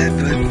you said,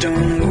 but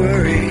don't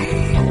worry,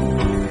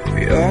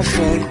 we all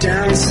fall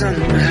down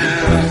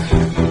somehow.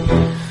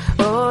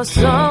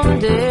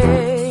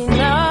 Someday,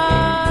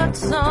 not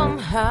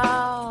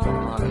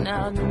somehow,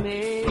 not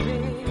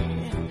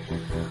maybe,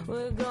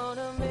 we're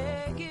gonna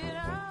make it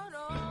out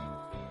all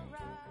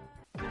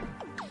right.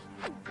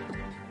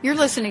 You're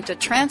listening to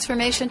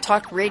Transformation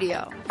Talk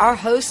Radio. Our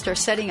hosts are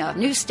setting a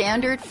new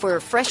standard for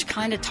a fresh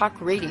kind of talk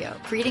radio,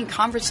 creating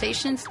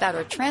conversations that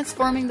are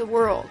transforming the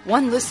world,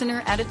 one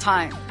listener at a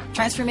time.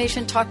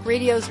 Transformation Talk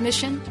Radio's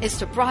mission is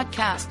to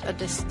broadcast a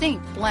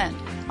distinct blend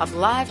of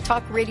live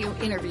talk radio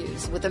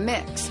interviews with a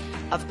mix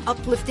of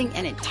uplifting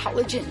and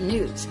intelligent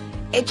news,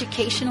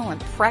 educational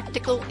and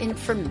practical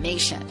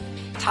information.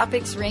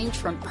 Topics range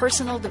from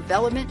personal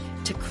development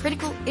to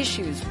critical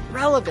issues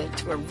relevant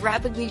to a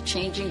rapidly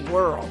changing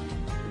world.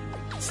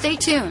 Stay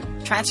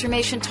tuned.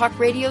 Transformation Talk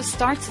Radio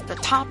starts at the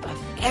top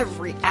of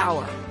every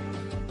hour.